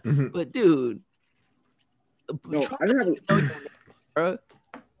whatnot. Mm-hmm. But dude,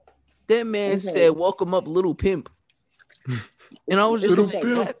 that man said, "Welcome up, little pimp," and I was just like,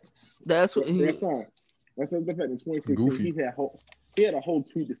 "That's what." That's the fact. In 2016, he had a whole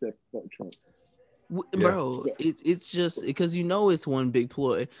tweet that said "fuck Trump." Bro, it's just because you know it's one big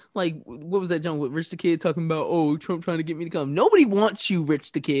ploy. Like, what was that junk with Rich the Kid talking about? Oh, Trump trying to get me to come. Nobody wants you,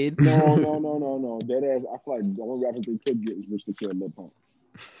 Rich the Kid. No. That ass. I feel like the only rapper they could get is Rich the Kid, Lil Pump.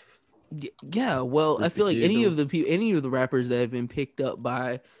 Yeah, well, Rich I feel like any of the rappers that have been picked up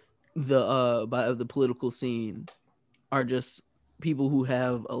by the political scene are just people who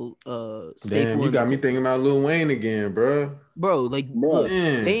have a staple. Damn, you got me thinking about Lil Wayne again, bro. Bro, like, look,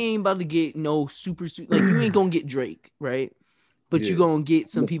 they ain't about to get no super like you ain't gonna get Drake, right? But you gonna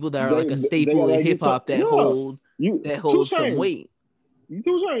get some people that are like a staple in hip hop that hold some weight. 2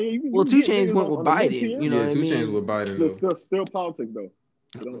 Chainz. Well, 2 Chainz went with Biden. You know what I mean? 2 Chainz with Biden. Still politics though.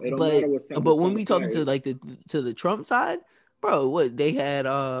 But when we talking to like the Trump side, bro, what they had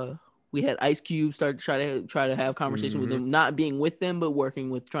we had Ice Cube start to try to have conversation with them, not being with them, but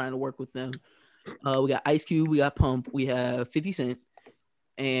trying to work with them. We got Ice Cube, we got Pump, we have 50 Cent,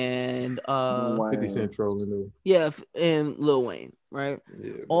 and 50 Cent trolling though. Yeah, and Lil Wayne, right?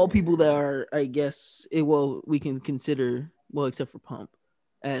 Yeah, all people that are, I guess, we can consider, except for Pump,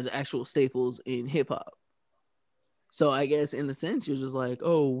 as actual staples in hip hop. So I guess in a sense you're just like,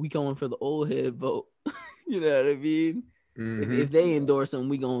 oh, we going for the old head vote. You know what I mean? Mm-hmm. If they endorse them,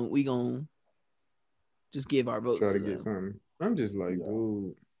 we gon' just give our votes. Try to get something. I'm just like,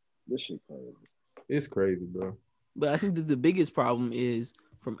 dude, this shit crazy. It's crazy, bro. But I think that the biggest problem is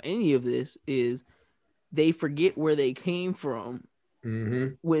from any of this is they forget where they came from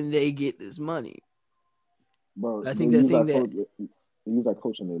when they get this money. Bro, I think the thing that they use our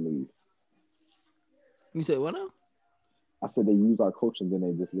coach and they leave. You said what now? I said they use our coach and then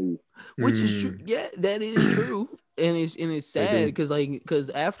they just leave. Which is true. Yeah, that is true. And it's sad because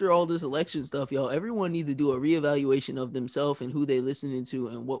after all this election stuff, y'all, everyone need to do a reevaluation of themselves and who they listening to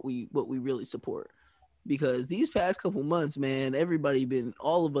and what we really support. Because these past couple months, man,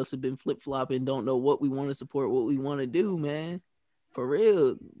 all of us have been flip-flopping, don't know what we want to support, what we want to do, man. For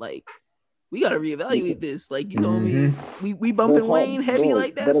real. Like, we got to reevaluate this. Like, you know what I mean? We bumping Wayne heavy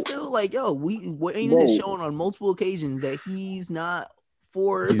like that still. Like, yo, Wayne has shown on multiple occasions that he's not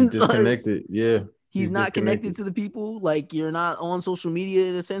for He's disconnected. Yeah. He's not connected to the people. Like, you're not on social media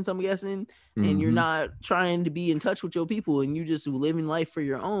in a sense, I'm guessing, and you're not trying to be in touch with your people, and you just living life for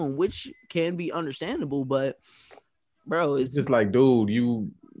your own, which can be understandable. But, bro, it's just like, dude,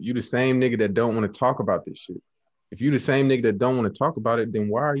 you the same nigga that don't want to talk about this shit. If you the same nigga that don't want to talk about it, then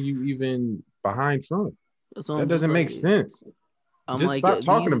why are you even behind Trump? That doesn't make sense. I'm just like, stop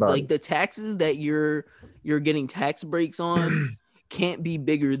talking about like it. the taxes that you're getting tax breaks on can't be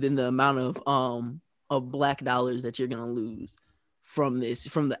bigger than the amount of black dollars that you're gonna lose from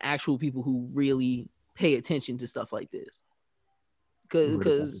the actual people who really pay attention to stuff like this.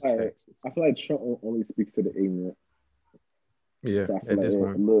 Because I feel like Trump only speaks to the ignorant. Yeah, so at this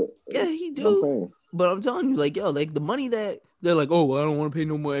point. Yeah, he do. You know what I'm saying? But I'm telling you, like, yo, like the money that they're like, oh, well, I don't want to pay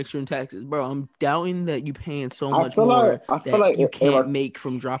no more extra in taxes, bro. I'm doubting that you paying so much more that you can't make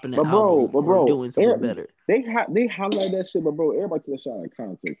from dropping an album or doing something better. They highlight that shit, but bro, everybody take that shit out of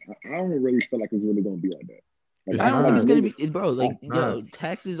context. I don't really feel like it's really gonna be like that. Like, I don't think it's gonna be, bro. Like, yo,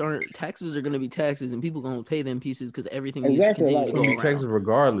 taxes are gonna be taxes, and people gonna pay them pieces because everything needs to continue to go around. Taxes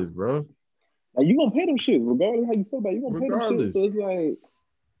regardless, bro. Like, you gonna pay them shit regardless how you feel about it. You gonna pay them shit. So it's like,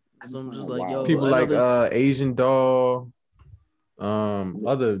 so I'm just like, yo, people like Asian Doll,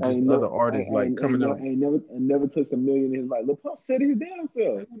 other artists like coming up. I never touched a million. He's like, Lil Pump said his damn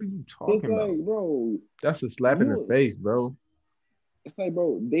self. What are you talking about, like, bro? That's a slap in the face, bro. It's like,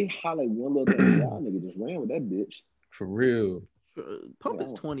 bro, they highlight one little thing. Y'all nigga just ran with that bitch. For real. Pump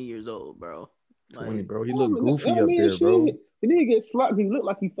is 20 years old, bro. 20, bro. He look goofy up there, bro. He didn't get slapped. He looked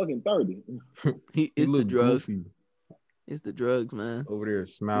like he fucking 30. It's the drugs. Goofy. It's the drugs, man. Over there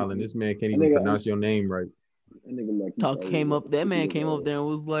smiling. This man can't even pronounce your name right. That man came up there and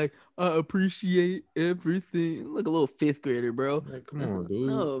was like, I appreciate everything. Like a little fifth grader, bro. Like, come on, dude.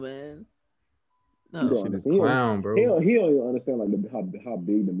 No, man. No, shit is clown, bro. He don't even understand like how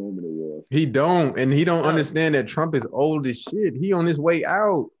big the moment it was. He don't understand that Trump is old as shit. He on his way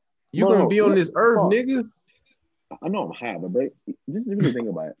out. You gonna be on this earth, nigga. I know I'm high, but just really think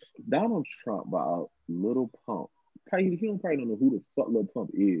about it. Donald Trump bought Lil Pump. He don't probably know who the fuck Lil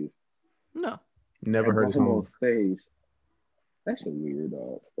Pump is. No. Never heard his song on stage. That shit weird,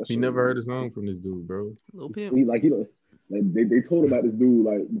 dog. He never heard a song from this dude, bro. Lil Pimp. They told about this dude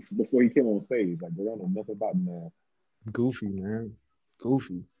like before he came on stage. Like, they don't know nothing about him, man. Goofy, man.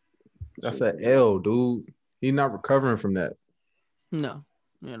 Goofy. That's an L, dude. He's not recovering from that. No,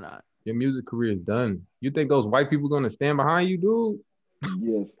 you're not. Your music career is done. You think those white people gonna stand behind you, dude?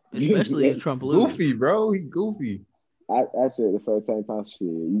 Yes. Especially if Trump loses. Goofy, bro. He goofy. Actually, at the same time,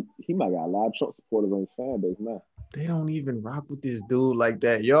 shit, he might got a lot of Trump supporters on his fan base now. They don't even rock with this dude like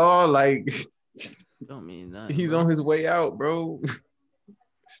that, y'all. Like, don't mean that. He's on his way out, bro.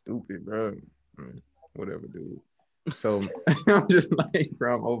 Stupid, bro. Whatever, dude. So I'm just like,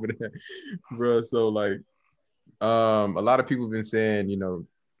 bro, I'm over there, bro. So like, a lot of people have been saying, you know,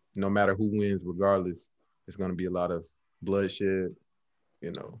 no matter who wins, regardless, it's gonna be a lot of bloodshed,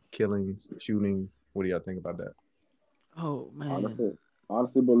 you know, killings, shootings. What do y'all think about that? Oh man,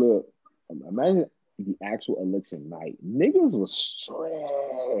 honestly, but look, imagine the actual election night. Niggas was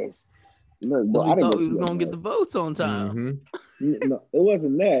stressed. Look, bro, we thought we was gonna get the votes on time. No, it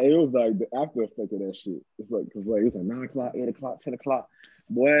wasn't that. It was like the after effect of that shit. It's like, cause like it was like 9 o'clock, 8 o'clock, 10 o'clock.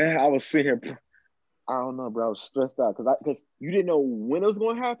 Boy, I was sitting here. I don't know, bro. I was stressed out because you didn't know when it was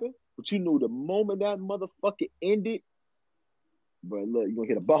gonna happen, but you knew the moment that motherfucker ended. But look, you're gonna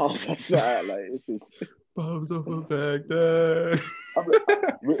hit a bomb outside. Like, it's just bombs over back there.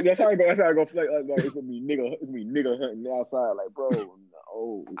 That's how I go. Like, it's gonna be nigga hunting outside. Like, bro,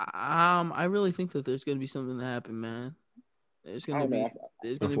 no. I really think that there's gonna be something to happen, man. There's gonna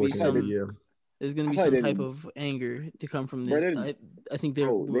be some type of anger to come from this. I think we're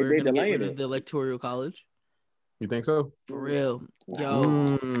gonna get rid of the electoral college. You think so? For real, yo.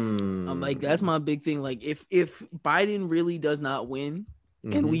 I'm like, that's my big thing. Like, if Biden really does not win,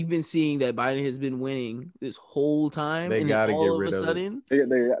 and we've been seeing that Biden has been winning this whole time, they gotta get rid of it.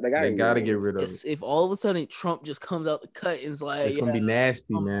 They gotta get rid of it. If all of a sudden Trump just comes out the cut and is like, it's gonna be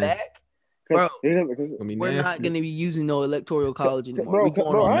nasty, man. Back, bro, we're not gonna be using no electoral college anymore. We're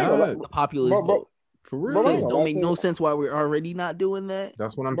going on the populist vote. For real, it don't make no sense why we're already not doing that.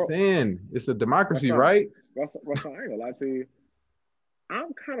 That's what I'm saying. It's a democracy, right? Russell, I ain't gonna lie to you.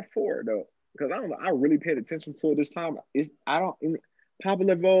 I'm kind of for it though, because I don't know. I really paid attention to it this time.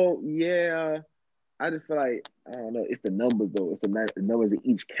 Popular vote, yeah. I just feel like, I don't know. It's the numbers though. It's the numbers in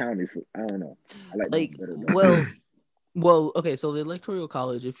each county. I don't know. I like better though. Well, okay. So the electoral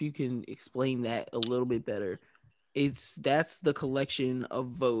college, if you can explain that a little bit better, that's the collection of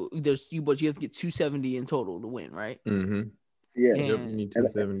vote. But you have to get 270 in total to win, right? Mm-hmm. Yeah. Yep, you And need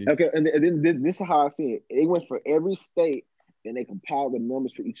 270. Okay, and then this is how I see it. It went for every state, and they compiled the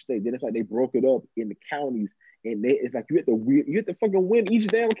numbers for each state. Then it's like they broke it up in the counties, and it's like you have to fucking win each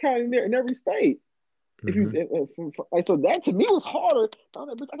damn county there in every state. If you like, so that to me was harder. I was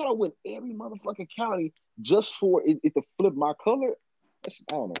like, bitch, I gotta win every motherfucking county just for it to flip my color. I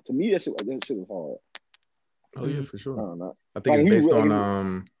don't know. To me, that shit was hard. Oh yeah, for I sure. don't know. I think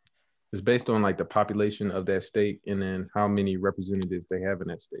Like, it's based on like the population of that state and then how many representatives they have in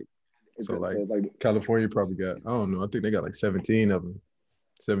that state. So like California probably got, I don't know, I think they got like 17 of them,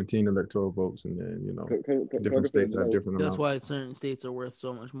 17 electoral votes, and then different states have different that's amounts. why certain states are worth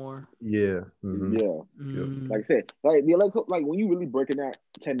so much more. Yeah. Yeah. Mm. Like I said, like the electoral, like when you really break it down,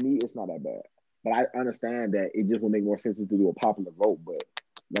 to me, it's not that bad. But I understand that it just would make more sense to do a popular vote. But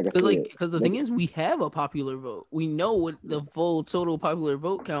like I said, Because the thing is, we have a popular vote. We know what the full total popular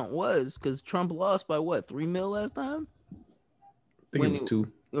vote count was. Because Trump lost by what, 3 mil last time? I think it was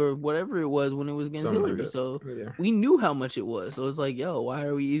 2 or whatever it was when it was against Something Hillary. like So yeah. we knew how much it was. So it's like, yo, why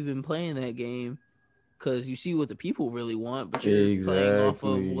are we even playing that game? Because you see what the people really want, but you're playing off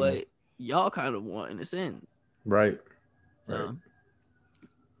of what y'all kind of want in a sense. Right. So,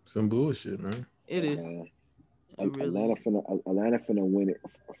 some bullshit, man. It is. Atlanta finna win it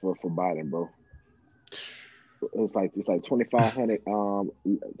for Biden, bro. It's like 2,500.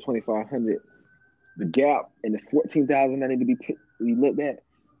 2,500. The gap and the 14,000 that need to be looked at.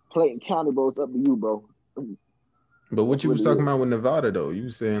 Clayton County, bro, it's up to you, bro. But what you was talking about with Nevada, though, you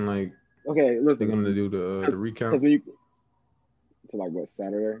saying like, okay, listen, they're gonna do the recount. To like what,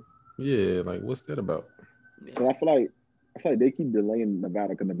 Saturday? Yeah, like what's that about? Because I feel like they keep delaying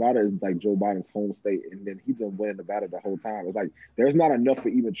Nevada because Nevada is like Joe Biden's home state, and then he's been winning Nevada the whole time. It's like there's not enough for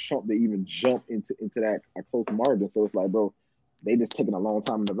even Trump to even jump into that a close margin. So it's like, bro, they just taking a long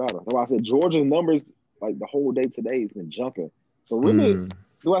time in Nevada. That's why I said Georgia's numbers like the whole day today has been jumping. So really,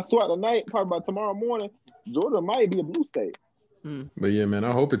 throughout the night, probably by tomorrow morning, Georgia might be a blue state. But yeah, man,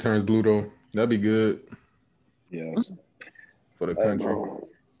 I hope it turns blue though. That'd be good. Yes. For the country.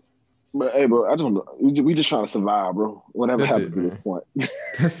 But hey, bro, I just we just trying to survive, bro. Whatever happens at this point.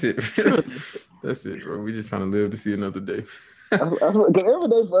 That's it. That's it, bro. We just trying to live to see another day. That's what, every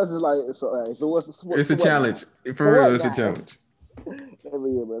day for us is like so what's it's a challenge. For real, it's a challenge.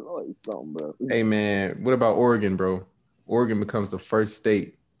 Every year, bro, it's always something, bro. Hey man, what about Oregon, bro? Oregon becomes the first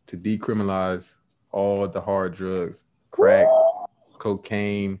state to decriminalize all the hard drugs, crack,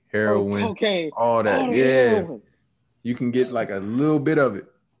 cocaine, heroin, all that. Heroin. You can get like a little bit of it,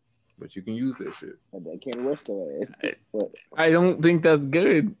 but you can use that shit. They can't arrest their ass. I don't think that's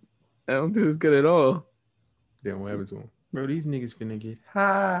good. I don't think it's good at all. Then what happened to them? Bro, these niggas finna get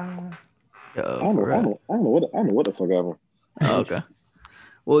high. I don't know what the fuck ever. Oh, okay.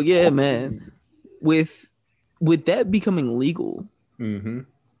 Well, yeah, man. With that becoming legal,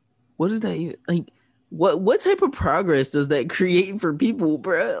 what does that even like? What type of progress does that create for people,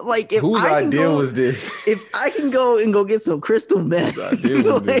 bro? Like, if whose idea was this? If I can go get some crystal meth, like,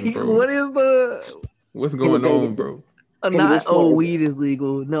 what's going on, bro? Not weed is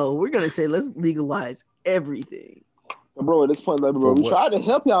legal. No, we're gonna say let's legalize everything. Bro, at this point, like, bro, we tried to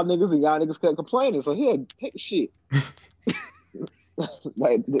help y'all niggas and y'all niggas kept complaining. So here, take the shit.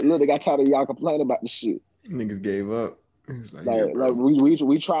 Like, look, they got tired of y'all complaining about the shit. Niggas gave up. Like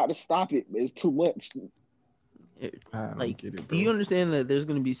we tried to stop it, but it's too much. I don't get it, bro. Do you understand that there's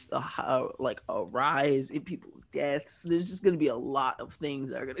going to be a rise in people's deaths? There's just going to be a lot of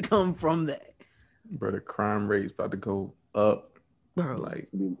things that are going to come from that. Bro, the crime rate's about to go up. Bro, like,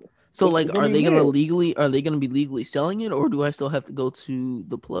 so like, are they going to be legally selling it, or do I still have to go to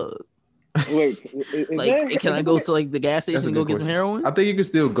the plug? Wait, can I go to like the gas station and go get some heroin? I think you can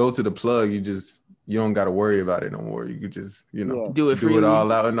still go to the plug. You don't got to worry about it no more. You could just, do it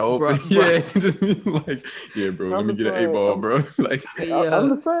all out in the open. Bro. Yeah, just be like, yeah, bro, let me get an 8-ball, bro. Like, I'm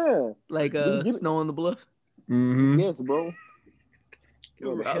just saying, like snow on the bluff. Yes, bro.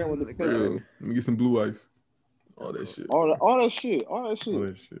 Let me get some blue ice. All that shit. All that shit.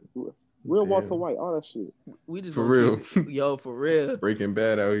 Real Walter White. All that shit. We just for real. For real. Breaking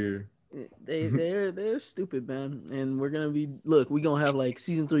Bad out here. They're stupid, man, and we're gonna have like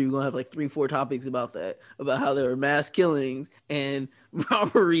season 3. We're gonna have like 3-4 topics about how there are mass killings and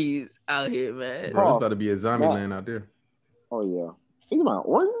robberies out here, man. Bro, it's about to be a zombie land out there. Oh yeah, think about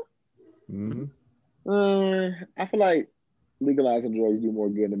Oregon. I feel like legalizing drugs do more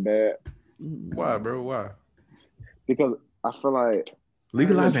good than bad. Why, bro? Why? Because I feel like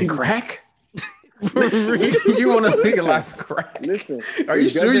legalizing crack. You want to legalize crack? Listen, are you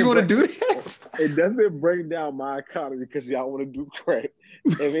sure you want to do that? It doesn't bring down my economy because y'all want to do crack.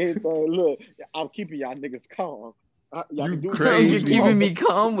 If anything, look, I'm keeping y'all niggas calm. Y'all You can do crazy. You're keeping me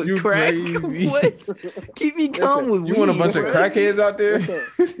calm with You crack. crazy. What? Keep me calm with You weed. want a bunch of bro. crackheads out there?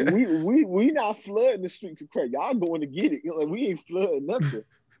 Listen, we not flooding the streets of crack. Y'all going to get it. Like, we ain't flooding nothing.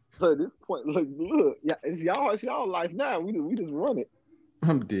 So at this point, look, yeah, it's y'all life now. We just run it.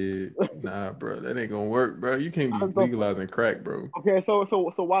 I'm dead. Nah, bro, that ain't gonna work, bro. You can't be legalizing crack, bro. Okay, so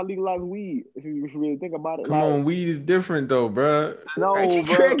why legalize weed? If you really think about it, Come on, weed is different though, bro. No, bro.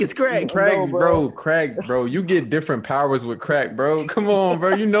 Crack is crack. Crack, No, bro. Crack, bro. You get different powers with crack, bro. Come on,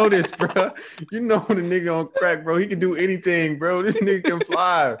 bro. You know this, bro. You know the nigga on crack, bro. He can do anything, bro. This nigga can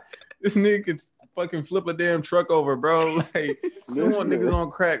fly. This nigga can fucking flip a damn truck over, bro. Like, you want niggas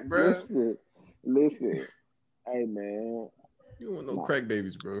on crack, bro. Listen. Hey, man. You want no crack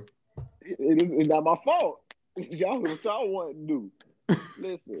babies, bro. It's not my fault. Y'all want to do.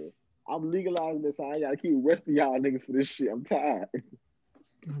 Listen, I'm legalizing this. I ain't gotta keep arresting y'all niggas for this shit. I'm tired.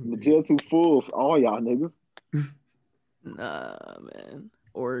 The jail too full for all y'all niggas. Nah, man.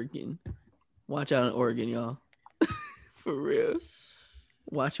 Oregon. Watch out in Oregon, y'all. For real.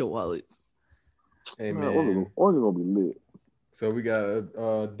 Watch your wallets. Hey, man. Oregon gonna be lit. So we got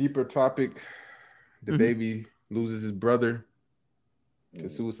a deeper topic. The baby loses his brother to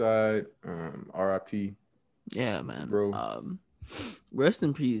suicide. RIP. Yeah, man. Bro. Rest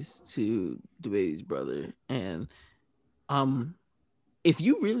in peace to the baby's brother. And if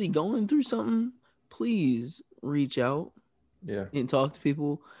you really going through something, please reach out. Yeah. And talk to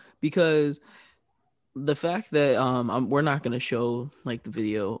people, because the fact that we're not gonna show like the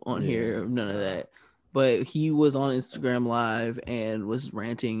video on here, none of that. But he was on Instagram Live and was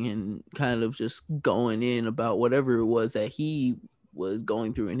ranting and kind of just going in about whatever it was that he was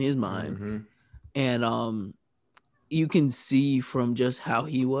going through in his mind. And you can see from just how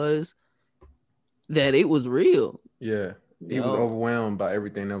he was that it was real. Yeah. He was overwhelmed by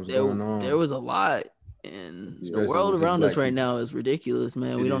everything that was going on. There was a lot. And the world around us right now is ridiculous,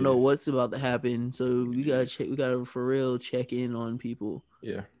 man. We don't know what's about to happen. So we gotta check. We gotta for real check in on people.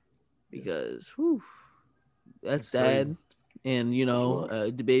 Yeah. Because that's sad. And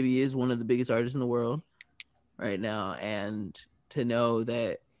the baby is one of the biggest artists in the world right now. And to know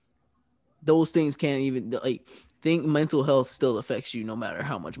that those things can't even think mental health still affects you no matter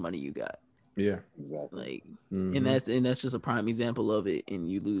how much money you got. Yeah, exactly. And that's just a prime example of it. And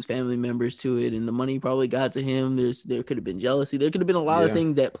you lose family members to it, and the money probably got to him. There could have been jealousy. There could have been a lot of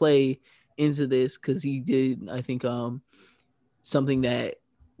things that play into this, because he did, I think, something that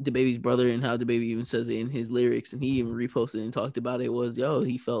the baby's brother, and how the baby even says it in his lyrics, and he even reposted and talked about it, was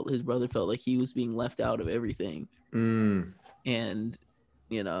his brother felt like he was being left out of everything. And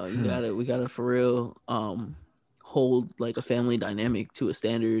we gotta for real hold like a family dynamic to a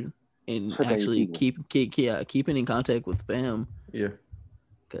standard. And actually keeping in contact with fam. Yeah.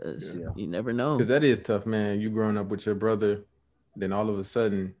 Because you never know. Because that is tough, man. You growing up with your brother, then all of a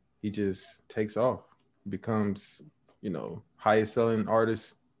sudden he just takes off, becomes, highest selling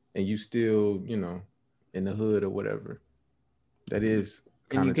artist, and you still, in the hood or whatever. That is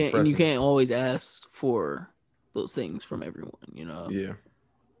kind of depressing. And you can't always ask for those things from everyone, Yeah.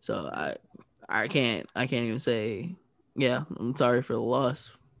 So I can't even say, yeah, I'm sorry for the loss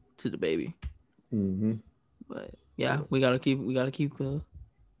to the baby. But we gotta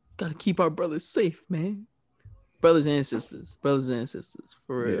keep our brothers safe, man. Brothers and sisters,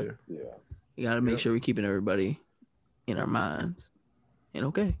 for real. Yeah. You gotta make sure we're keeping everybody in our minds. And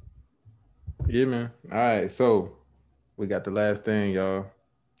okay. Yeah, man. All right, so we got the last thing, y'all.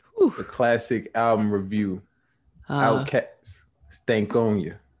 Whew. The classic album review. Outkast, Stank on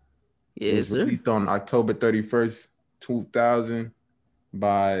Ya. Yes, it was released on October 31st, 2000.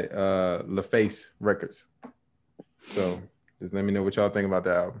 By LaFace Records. So just let me know what y'all think about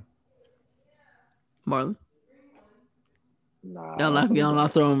the album. Marlon? Nah, y'all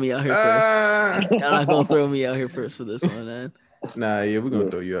not throwing me out here first. Y'all not gonna throw me out here first for this one, man. Nah, we're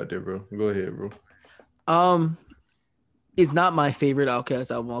gonna throw you out there, bro. Go ahead, bro. It's not my favorite Outkast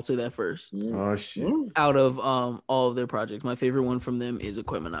album. I'll say that first. Oh shit! Out of all of their projects, my favorite one from them is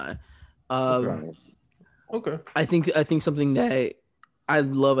Equipment Eye. Okay. I think something that I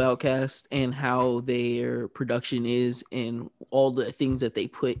love Outkast and how their production is and all the things that they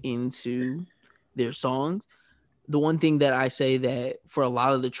put into their songs. The one thing that I say that for a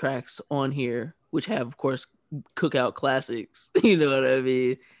lot of the tracks on here, which have, of course, cookout classics, you know what I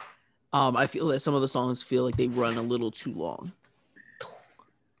mean? I feel that some of the songs feel like they run a little too long.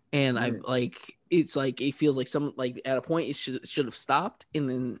 And it feels like at a point it should have stopped, and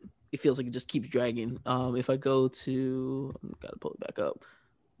then it feels like it just keeps dragging. If I go to, I gotta pull it back up.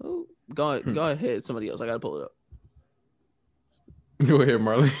 Oh, go ahead, somebody else. I gotta pull it Go ahead,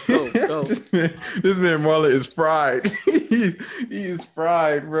 Marlon. Go. this man Marlon is fried. he is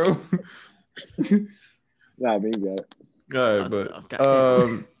fried, bro. Nah, man, you got it. All right, but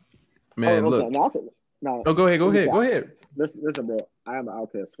Okay. man, look. Oh, go ahead. Listen, bro. I am an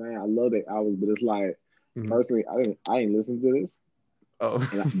Outkast fan. I love their albums, but it's like personally, I ain't listened to this. Oh,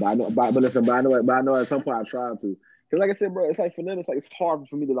 But I know at some point I tried to. Cause like I said, bro, it's like for them, it's like it's hard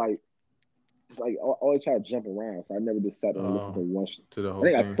for me to like. It's like I always try to jump around, so I never just sat there and listened to one. To the whole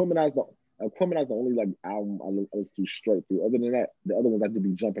I think thing. Aqueminize the only like album I listen to straight through. Other than that, the other ones I could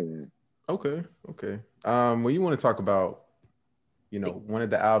be jumping in. Okay. When you want to talk about, one of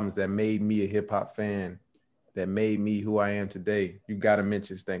the albums that made me a hip hop fan, that made me who I am today, you gotta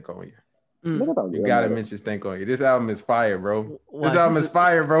mention Stank on You. You gotta mention Stank on You. This album is fire, bro. This album is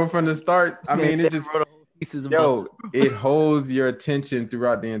fire, bro, from the start. I mean, it just it holds your attention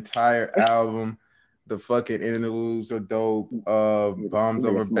throughout the entire album. The fucking interludes are dope. Bombs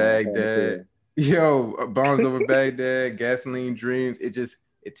Over Baghdad. Bombs Over Baghdad, Gasoline Dreams.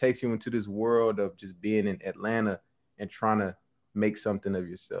 It takes you into this world of just being in Atlanta and trying to make something of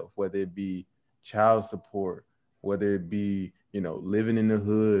yourself, whether it be child support, whether it be, living in the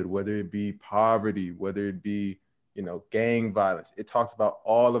hood, whether it be poverty, whether it be, gang violence. It talks about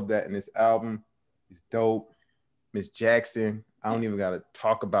all of that in this album. It's dope. Miss Jackson, I don't even got to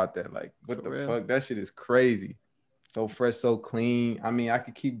talk about that. Like, what the fuck? That shit is crazy. So fresh, so clean. I mean, I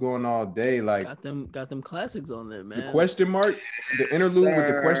could keep going all day. Like, got them classics on there, man. The question mark, the interlude with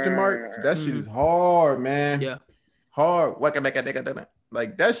the question mark, that shit is hard, man. Yeah. Hard. Like,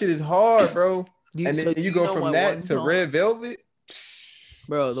 that shit is hard, bro. And then you go from that to Red Velvet.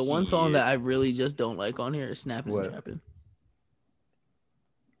 Bro, the one song that I really just don't like on here is Snapping and Trapping.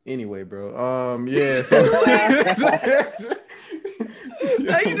 Anyway, bro. Yeah. So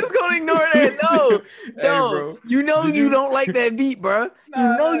now you just gonna ignore that? No, bro. You don't like that beat, bro.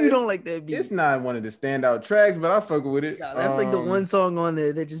 You don't like that beat. It's not one of the standout tracks, but I fuck with it. Nah, that's like the one song on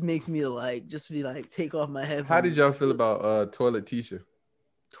there that just makes me take off my headphones. How did y'all feel about Toilet Tisha?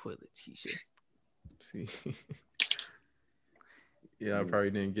 Toilet Tisha. See. Yeah, I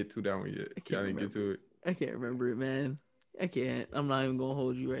probably didn't get to that one yet. I didn't get to it. I can't remember it, man. I can't. I'm not even gonna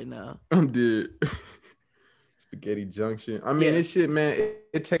hold you right now. I'm dead. Spaghetti Junction. I mean, this shit, man,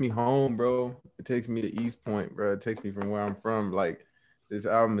 it takes me home, bro. It takes me to East Point, bro. It takes me from where I'm from. Like, this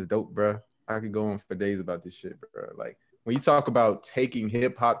album is dope, bro. I could go on for days about this shit, bro. Like, when you talk about taking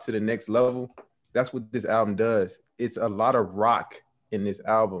hip hop to the next level, that's what this album does. It's a lot of rock in this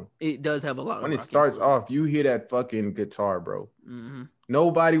album. It does have a lot of rock. When it starts off, you hear that fucking guitar, bro. Mm-hmm.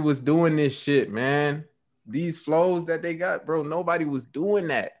 Nobody was doing this shit, man. These flows that they got, bro, nobody was doing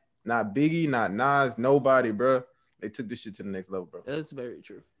that. Not Biggie, not Nas, nobody, bro. They took this shit to the next level, bro. That's very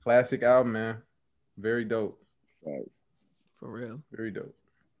true. Classic album, man. Very dope. Right. For real. Very dope.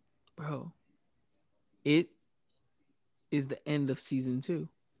 Bro, it is the end of season 2.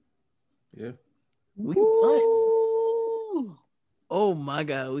 Yeah. We done. Oh my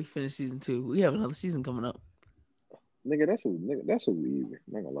God, we finished season 2. We have another season coming up. Nigga, that should be easy. I'm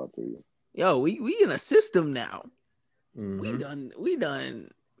not gonna lie to you. Yo, we in a system now. Mm-hmm. We done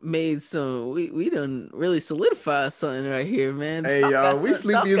made some. We done really solidified something right here, man. Hey, y'all, we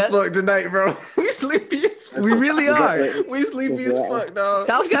sleepy as fuck tonight, bro. We sleepy as fuck. We really are. We sleepy as fuck, dog.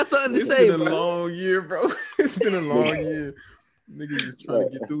 South's got something to say, bro. It's been a long year, bro. It's been a long year. Niggas just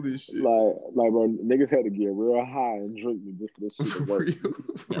trying to get through this shit. Like, bro, niggas had to get real high and drink me just for this shit to work.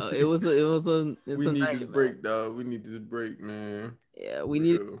 Yo, we need this break, dog. We need this break, man. Yeah, we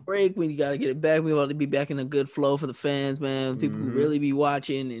need a break. We got to get it back. We want to be back in a good flow for the fans, man. People who really be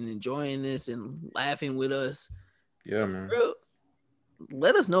watching and enjoying this and laughing with us. Yeah, man. Bro,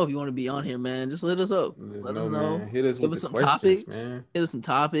 let us know if you want to be on here, man. Just let us know. Let us know. Man. Hit us Give with us the some questions, topics. man. Hit us some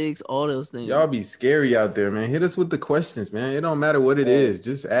topics. All those things. Y'all be scary out there, man. Hit us with the questions, man. It don't matter what it is.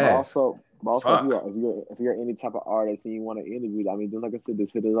 Just ask. Also, if you're any type of artist and you want to interview, I mean, just like I said,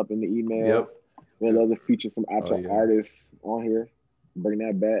 just hit us up in the email. Yep. We'd love to feature some actual artists on here. Bring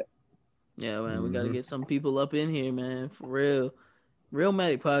that back. Yeah, man. We got to get some people up in here, man. For real.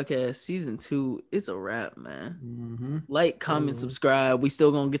 Realmatic Podcast Season 2. It's a wrap, man. Like, comment, subscribe. We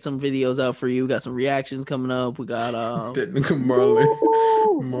still gonna get some videos out for you. We got some reactions coming up. We got that nigga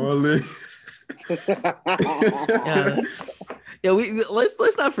Marlon. Yeah,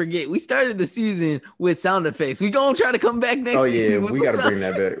 let's not forget. We started the season with sound effects. We gonna try to come back next season. We gotta bring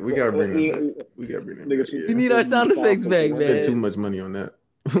that back. We gotta bring that back. Yeah. We need our sound effects back, man. Spend too much money on that.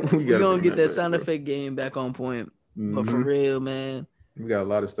 We're gonna get that sound effect game back on point. But for real, man. We got a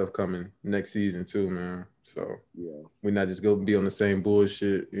lot of stuff coming next season too, man. So we're not just gonna be on the same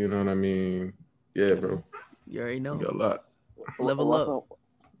bullshit. You know what I mean? Yeah, bro. You already know. We got a lot. Level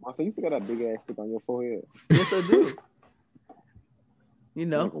up. So you still got that big ass stick on your forehead? Yes, I do. You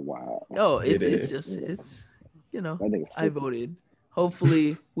know, Nigga, wow. no, it's It is. just you know, That nigga I freaky. voted.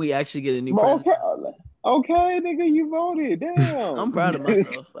 Hopefully, we actually get a new But president. okay, nigga, you voted. Damn. I'm proud of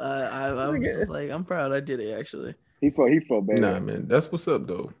myself. I was just like, I'm proud. I did it actually. He felt bad. Nah, man, that's what's up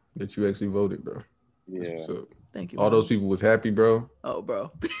though. That you actually voted, bro. That's Yeah. what's up. Thank you. All man. those people was happy, bro. Oh, bro.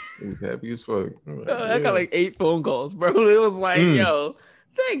 They was happy as fuck. I'm like, I got yeah. like 8 phone calls, bro. It was like, Mm. yo,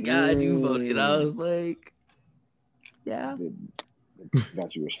 thank God you voted. I was like, yeah,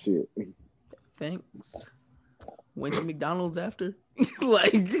 Got you a shit. thanks. Went to McDonald's after.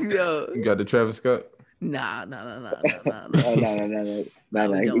 Like, yo. You got the Travis Scott? Nah. No.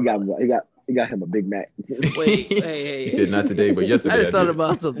 He got him a Big Mac. Wait, hey. He said not today, but yesterday. I just thought did.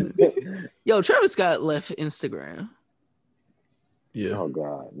 about something. Yo, Travis Scott left Instagram. Yeah. Oh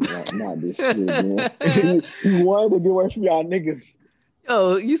God, not this shit, man. He wanted to get away from y'all niggas.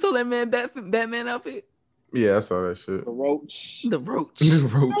 Yo, you saw that man Batman outfit? Yeah, I saw that shit. The roach. The roach. The The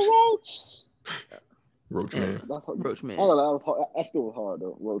roach. roach. Roach Yeah. man. Roach man. I don't know, that was hard. That still was hard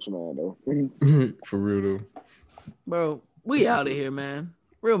though. Roach man though. For real though. Bro, we out of here, man.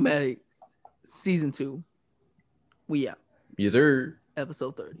 Realmatic season 2. We out. Yes, sir.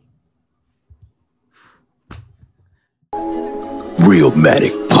 Episode 30.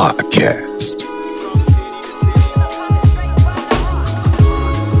 Realmatic Podcast.